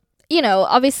 So,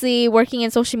 obviously working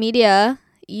in social media,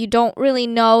 you don't really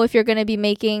know if you're going to be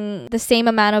making the same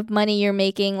amount of money you're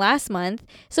making last month.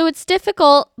 So it's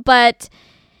difficult, but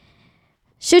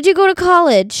should you go to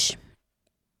college?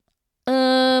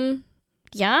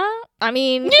 Yeah. I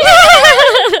mean, you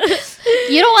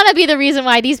don't want to be the reason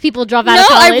why these people drop out of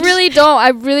college. No, I really don't. I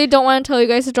really don't want to tell you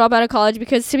guys to drop out of college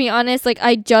because, to be honest,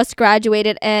 I just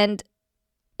graduated and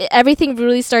everything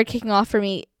really started kicking off for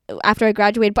me after I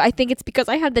graduated. But I think it's because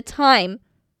I had the time.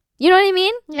 You know what I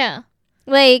mean? Yeah.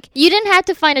 You didn't have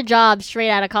to find a job straight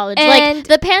out of college. And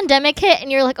the pandemic hit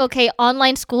and you're like, okay,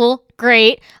 online school,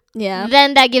 great. Yeah.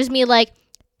 Then that gives me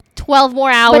 12 more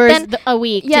hours a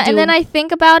week. Yeah, and then I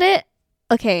think about it.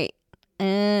 Okay,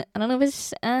 I don't know if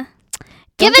it's...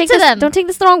 Give it to them. Don't take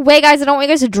this the wrong way, guys. I don't want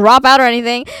you guys to drop out or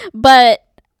anything. But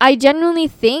I genuinely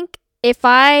think if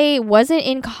I wasn't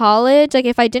in college,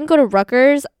 if I didn't go to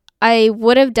Rutgers, I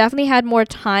would have definitely had more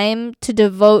time to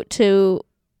devote to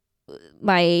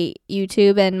my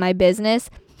YouTube and my business.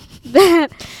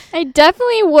 That I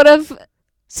definitely would have...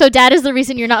 So dad is the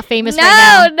reason you're not famous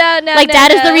right now. No.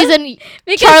 Dad is the reason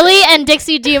Charlie and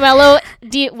Dixie D'Amello,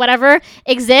 whatever,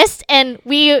 exist, and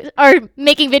we are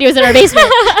making videos in our basement.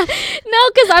 No,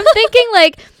 because I'm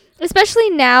thinking especially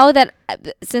now that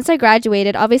since I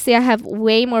graduated, obviously I have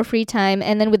way more free time,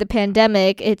 and then with the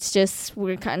pandemic, it's just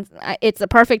it's a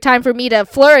perfect time for me to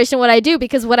flourish in what I do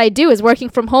because what I do is working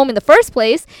from home in the first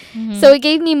place. Mm-hmm. So it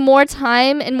gave me more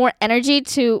time and more energy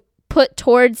to put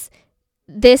towards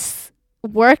this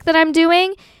work that I'm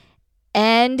doing,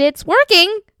 and it's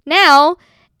working now.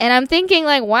 And I'm thinking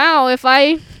wow, if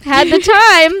I had the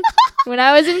time when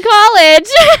I was in college,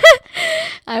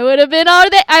 I would have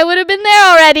been there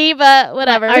already, but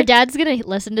whatever. Our dad's gonna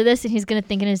listen to this and he's gonna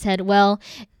think in his head, well,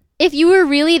 if you were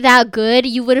really that good,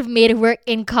 you would have made it work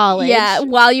in college. Yeah,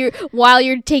 while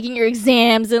you're taking your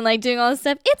exams and doing all this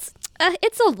stuff.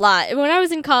 It's a lot when I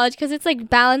was in college because it's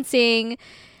balancing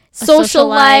social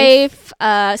life,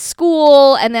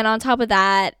 school, and then on top of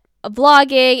that,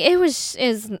 vlogging. It was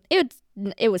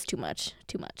it was too much.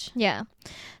 Yeah.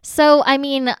 So, I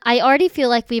mean, I already feel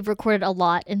like we've recorded a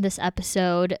lot in this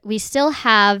episode. We still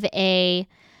have a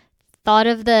thought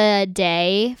of the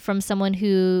day from someone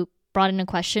who brought in a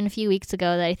question a few weeks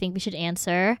ago that I think we should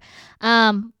answer.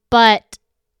 But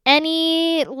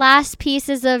any last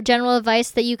pieces of general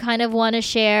advice that you kind of want to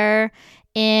share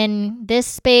in this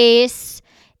space,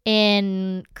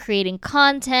 in creating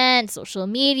content, social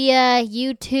media,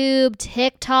 YouTube,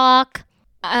 TikTok?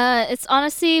 It's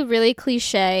honestly really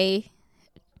cliche,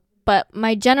 but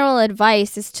my general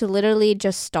advice is to literally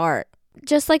just start.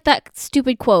 Just like that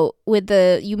stupid quote with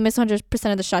you miss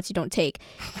 100% of the shots you don't take.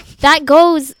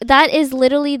 That is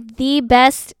literally the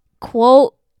best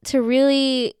quote to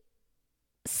really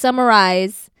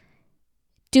summarize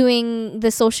doing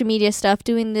the social media stuff,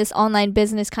 doing this online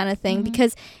business kind of thing,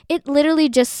 because it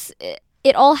literally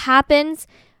it all happens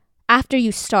after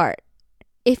you start.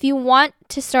 If you want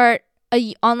to start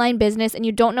a online business and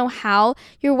you don't know how,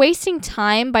 you're wasting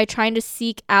time by trying to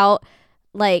seek out,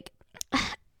 like,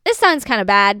 this sounds kind of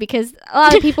bad because a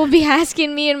lot of people be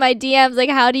asking me in my DMs, like,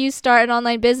 how do you start an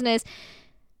online business?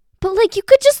 But, like, you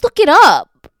could just look it up.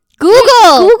 Google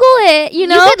it, you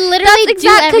know? You could literally do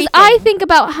everything. Because I think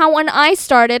about how when I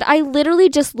started, I literally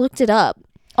just looked it up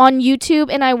on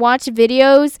YouTube and I watched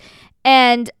videos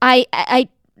and I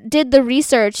did the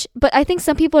research. But I think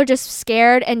some people are just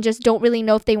scared and just don't really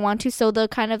know if they want to. So they'll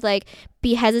kind of, like,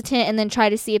 be hesitant and then try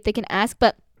to see if they can ask.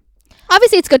 But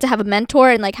obviously it's good to have a mentor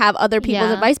and, like, have other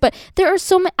people's advice, but there are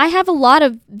I have a lot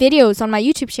of videos on my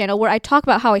YouTube channel where I talk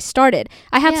about how I started.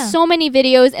 I have so many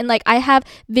videos, and, like, I have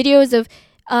videos of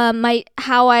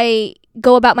how I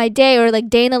go about my day, or, like,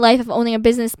 day in the life of owning a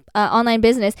business, online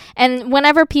business. And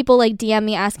whenever people, like, DM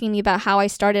me asking me about how I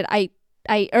started, I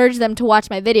urge them to watch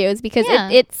my videos because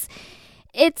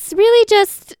it's really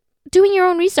just doing your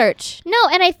own research. No,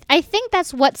 and I think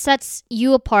that's what sets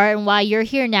you apart and why you're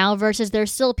here now versus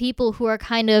there's still people who are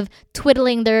kind of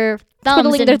twiddling their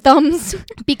thumbs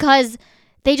because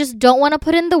they just don't want to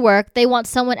put in the work. They want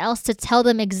someone else to tell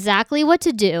them exactly what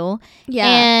to do.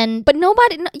 Yeah. But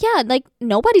nobody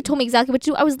told me exactly what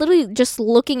to do. I was literally just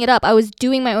looking it up. I was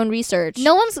doing my own research.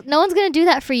 No one's going to do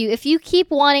that for you. If you keep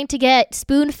wanting to get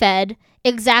spoon-fed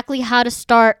exactly how to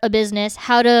start a business,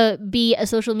 how to be a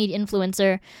social media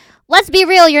influencer, let's be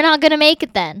real, you're not going to make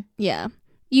it then. Yeah.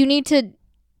 You need to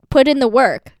put in the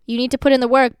work.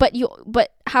 But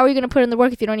how are you going to put in the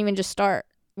work if you don't even just start,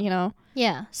 you know?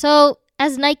 Yeah. So,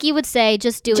 as Nike would say,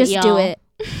 just do it, y'all. Just do it.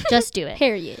 Just do it.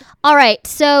 Period. All right.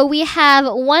 So, we have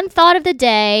one thought of the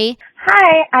day.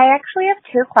 Hi. I actually have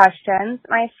two questions.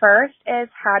 My first is,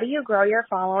 how do you grow your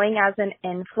following as an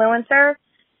influencer?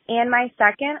 And my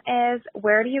second is,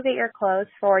 where do you get your clothes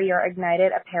for your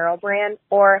Ignited apparel brand?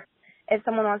 Or if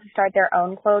someone wants to start their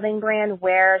own clothing brand,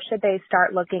 where should they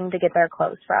start looking to get their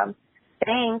clothes from?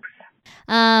 Thanks.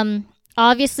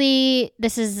 Obviously,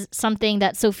 this is something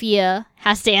that Sophia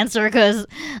has to answer because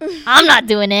I'm not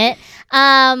doing it.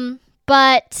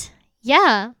 But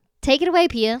yeah, take it away,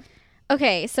 Pia.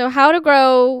 Okay, so how to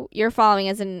grow your following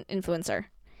as an influencer.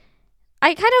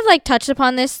 I kind of, like, touched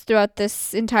upon this throughout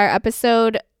this entire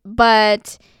episode,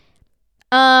 but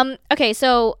okay,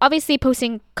 so obviously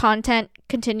posting content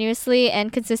continuously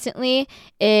and consistently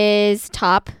is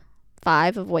top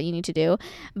 5 of what you need to do,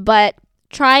 but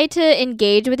try to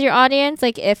engage with your audience.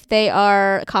 Like, if they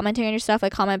are commenting on your stuff,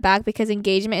 like, comment back, because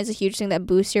engagement is a huge thing that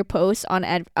boosts your posts on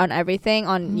everything,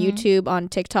 on YouTube, on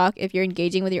TikTok. If you're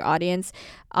engaging with your audience,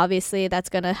 obviously that's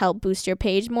gonna help boost your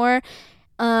page more.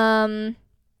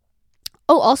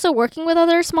 Also working with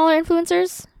other smaller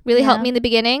influencers really helped me in the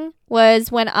beginning.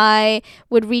 Was when I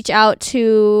would reach out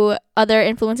to other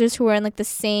influencers who were in, like, the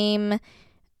same,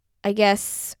 I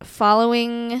guess,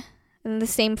 following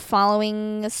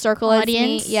circle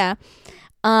audience. as me. Yeah.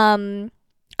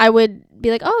 I would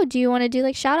be like, oh, do you want to do,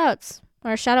 like, shout outs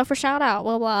or shout out for shout out,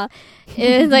 blah blah.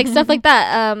 It's like stuff like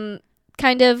that.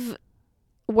 Kind of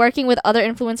working with other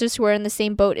influencers who are in the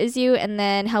same boat as you and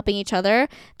then helping each other.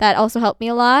 That also helped me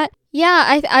a lot.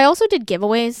 Yeah, I also did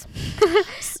giveaways,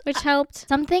 which helped.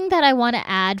 Something that I want to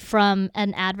add from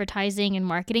an advertising and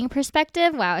marketing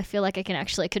perspective, wow, I feel like I can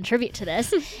actually contribute to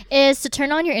this, is to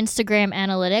turn on your Instagram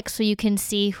analytics so you can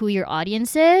see who your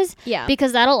audience is. Yeah.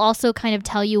 Because that'll also kind of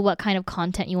tell you what kind of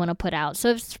content you want to put out. So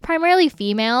if it's primarily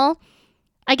female,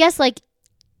 I guess, like,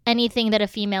 anything that a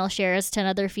female shares to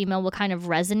another female will kind of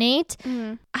resonate.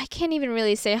 I can't even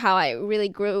really say how I really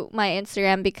grew my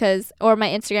Instagram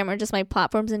or just my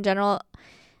platforms in general.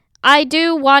 I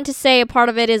do want to say a part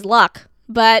of it is luck,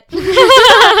 but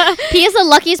Pia's the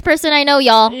luckiest person I know,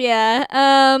 y'all. Yeah.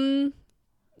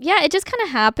 yeah, it just kind of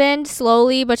happened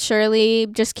slowly but surely.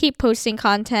 Just keep posting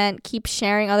content, keep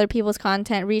sharing other people's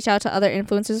content, reach out to other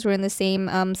influencers who are in the same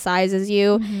size as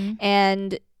you,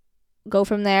 and go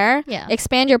from there. Yeah.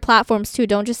 Expand your platforms too.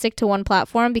 Don't just stick to one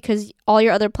platform, because all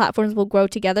your other platforms will grow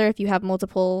together if you have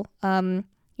multiple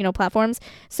platforms.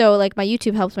 So like my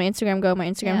YouTube helps my Instagram grow, my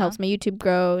Instagram helps my YouTube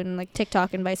grow, and like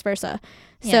TikTok and vice versa.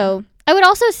 Yeah. So I would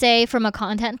also say, from a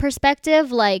content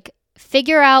perspective, like,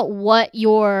 figure out what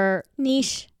your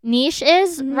niche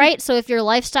is, right? So if you're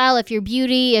lifestyle, if you're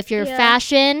beauty, if you're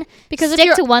fashion, because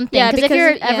stick to one thing. Because if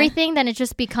you're everything, then it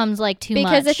just becomes like too much.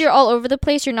 Because if you're all over the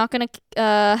place, you're not going to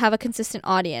have a consistent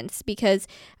audience, because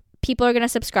people are going to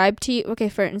subscribe to you. Okay,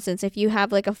 for instance, if you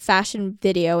have like a fashion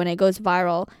video and it goes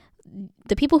viral,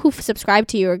 the people who subscribe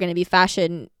to you are going to be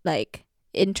fashion like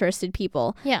interested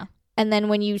people. Yeah. And then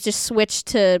when you just switch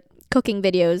to cooking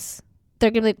videos, they're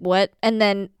going to be like, what? And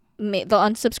then they'll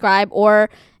unsubscribe, or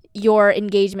your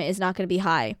engagement is not going to be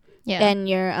high. Yeah. And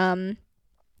your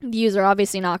views are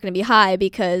obviously not going to be high,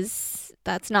 because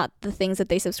that's not the things that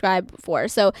they subscribe for.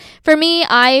 So for me,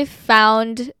 I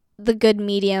found the good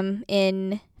medium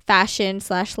in fashion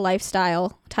 /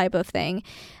 lifestyle type of thing.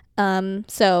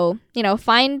 So,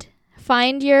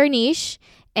 find your niche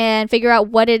and figure out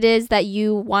what it is that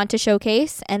you want to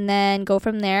showcase, and then go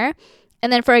from there.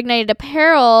 And then for Ignited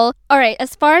Apparel, all right,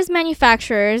 as far as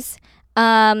manufacturers,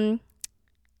 a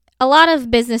lot of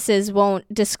businesses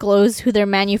won't disclose who their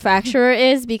manufacturer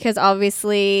is, because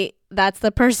obviously that's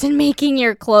the person making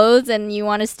your clothes and you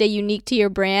want to stay unique to your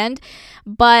brand.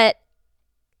 But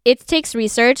it takes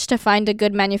research to find a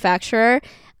good manufacturer.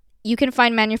 You can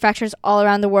find manufacturers all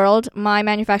around the world. My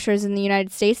manufacturer is in the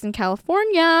United States, in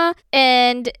California.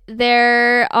 And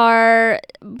there are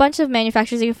a bunch of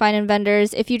manufacturers you can find, and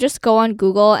vendors. If you just go on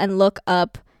Google and look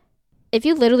up, if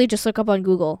you literally just look up on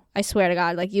Google, I swear to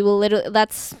God, like, you will literally,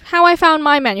 that's how I found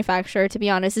my manufacturer, to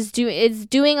be honest, is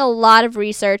doing a lot of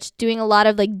research, doing a lot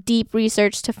of like deep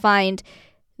research to find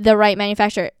the right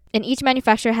manufacturer. And each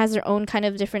manufacturer has their own kind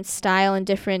of different style, and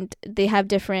they have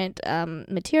different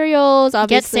materials,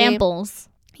 obviously. Get samples.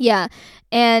 Yeah.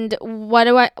 And what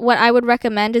I would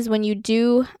recommend is, when you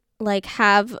do like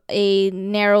have a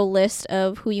narrow list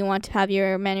of who you want to have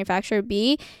your manufacturer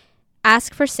be,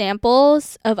 ask for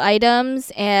samples of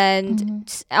items,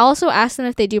 and also ask them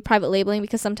if they do private labeling,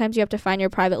 because sometimes you have to find your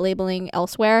private labeling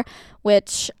elsewhere,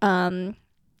 which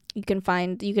you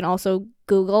can also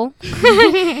Google.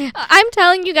 I'm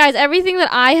telling you guys, everything that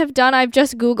I have done, I've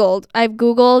just Googled. I've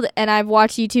Googled and I've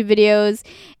watched YouTube videos,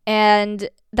 and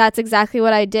that's exactly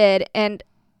what I did. And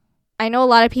I know a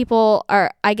lot of people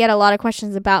I get a lot of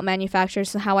questions about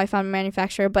manufacturers and how I found a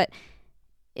manufacturer, but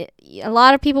a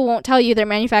lot of people won't tell you their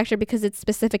manufacturer because it's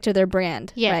specific to their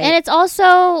brand. Yeah, right? And it's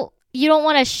also, you don't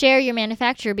want to share your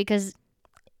manufacturer because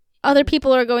other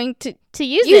people are going to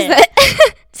use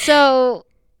it. So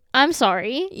I'm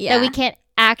sorry that we can't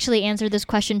actually answer this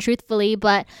question truthfully,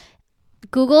 but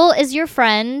Google is your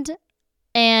friend,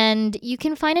 and you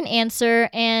can find an answer.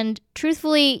 And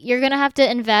truthfully, you're going to have to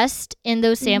invest in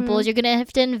those samples. You're going to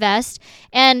have to invest.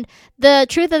 And the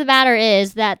truth of the matter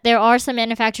is that there are some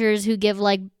manufacturers who give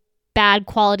like bad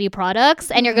quality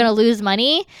products, and you're going to lose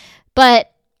money.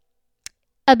 But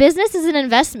a business is an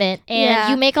investment, and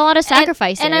you make a lot of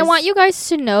sacrifices. And I want you guys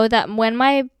to know that when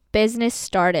my business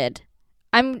started,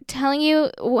 I'm telling you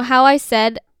how I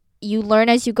said, you learn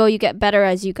as you go, you get better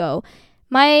as you go.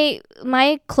 My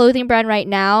clothing brand right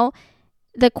now,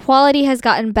 the quality has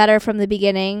gotten better from the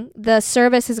beginning. The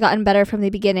service has gotten better from the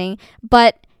beginning.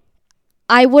 But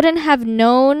I wouldn't have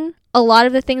known a lot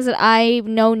of the things that I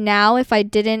know now if I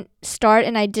didn't start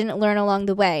and I didn't learn along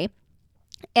the way.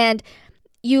 And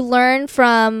you learn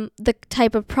from the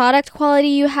type of product quality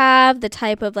you have, the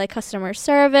type of like customer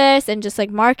service, and just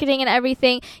like marketing and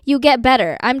everything. You get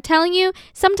better. I'm telling you,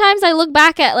 sometimes I look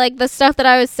back at like the stuff that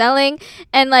I was selling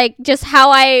and like just how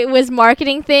I was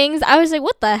marketing things. I was like,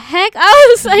 what the heck? I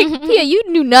was like, Pia, you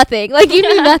knew nothing. Like, you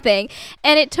knew nothing.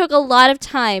 And it took a lot of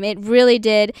time. It really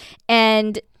did.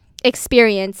 And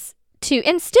experience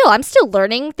and I'm still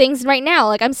learning things right now.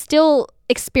 Like, I'm still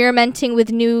experimenting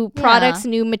with new products,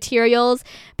 new materials,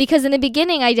 because in the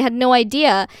beginning I had no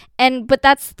idea. But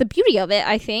that's the beauty of it,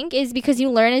 I think, is because you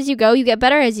learn as you go, you get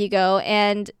better as you go,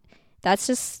 and that's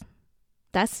just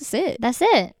it. That's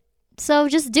it. So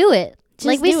just do it.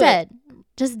 Like we said,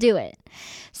 just do it.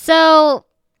 So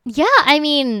yeah, I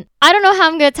mean, I don't know how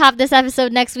I'm going to top this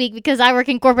episode next week because I work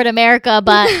in corporate America,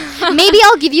 but maybe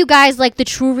I'll give you guys like the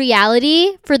true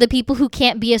reality for the people who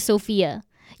can't be a Sophia.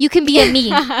 You can be a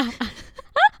me.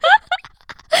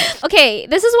 Okay,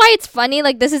 this is why it's funny.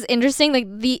 Like, this is interesting. Like,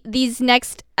 these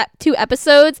next 2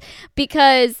 episodes,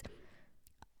 because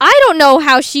I don't know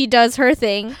how she does her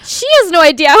thing. She has no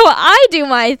idea how I do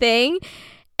my thing.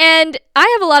 And I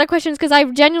have a lot of questions because I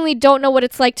genuinely don't know what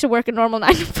it's like to work a normal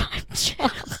 9-to-5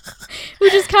 job,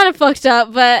 which is kind of fucked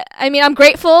up. But I mean, I'm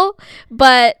grateful,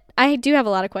 but I do have a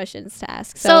lot of questions to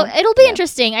ask. So it'll be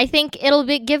interesting. I think it'll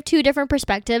give two different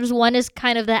perspectives. One is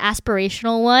kind of the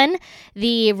aspirational one,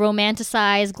 the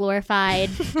romanticized,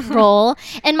 glorified role.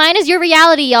 And mine is your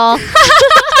reality, y'all.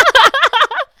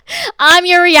 I'm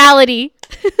your reality.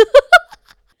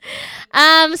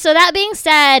 So that being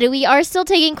said, we are still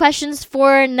taking questions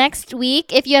for next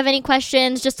week. If you have any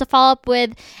questions, just to follow up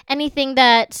with anything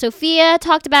that Sophia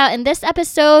talked about in this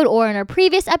episode or in our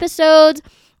previous episodes,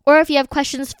 or if you have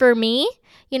questions for me,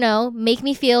 make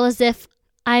me feel as if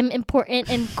I'm important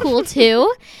and cool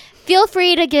too, feel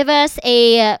free to give us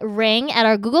a ring at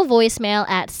our Google voicemail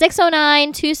at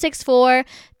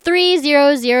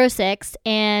 609-264-3006,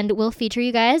 and we'll feature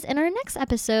you guys in our next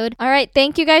episode. All right.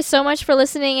 Thank you guys so much for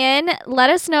listening in.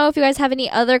 Let us know if you guys have any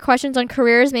other questions on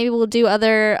careers. Maybe we'll do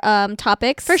other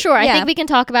topics. For sure. I think we can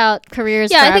talk about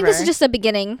careers forever. I think this is just a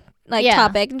beginning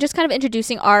topic, and just kind of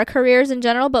introducing our careers in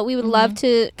general, but we would love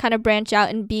to kind of branch out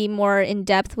and be more in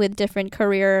depth with different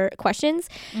career questions.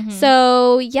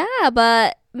 So yeah,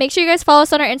 but make sure you guys follow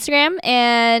us on our Instagram,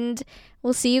 and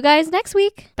we'll see you guys next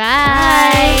week.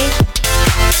 Bye.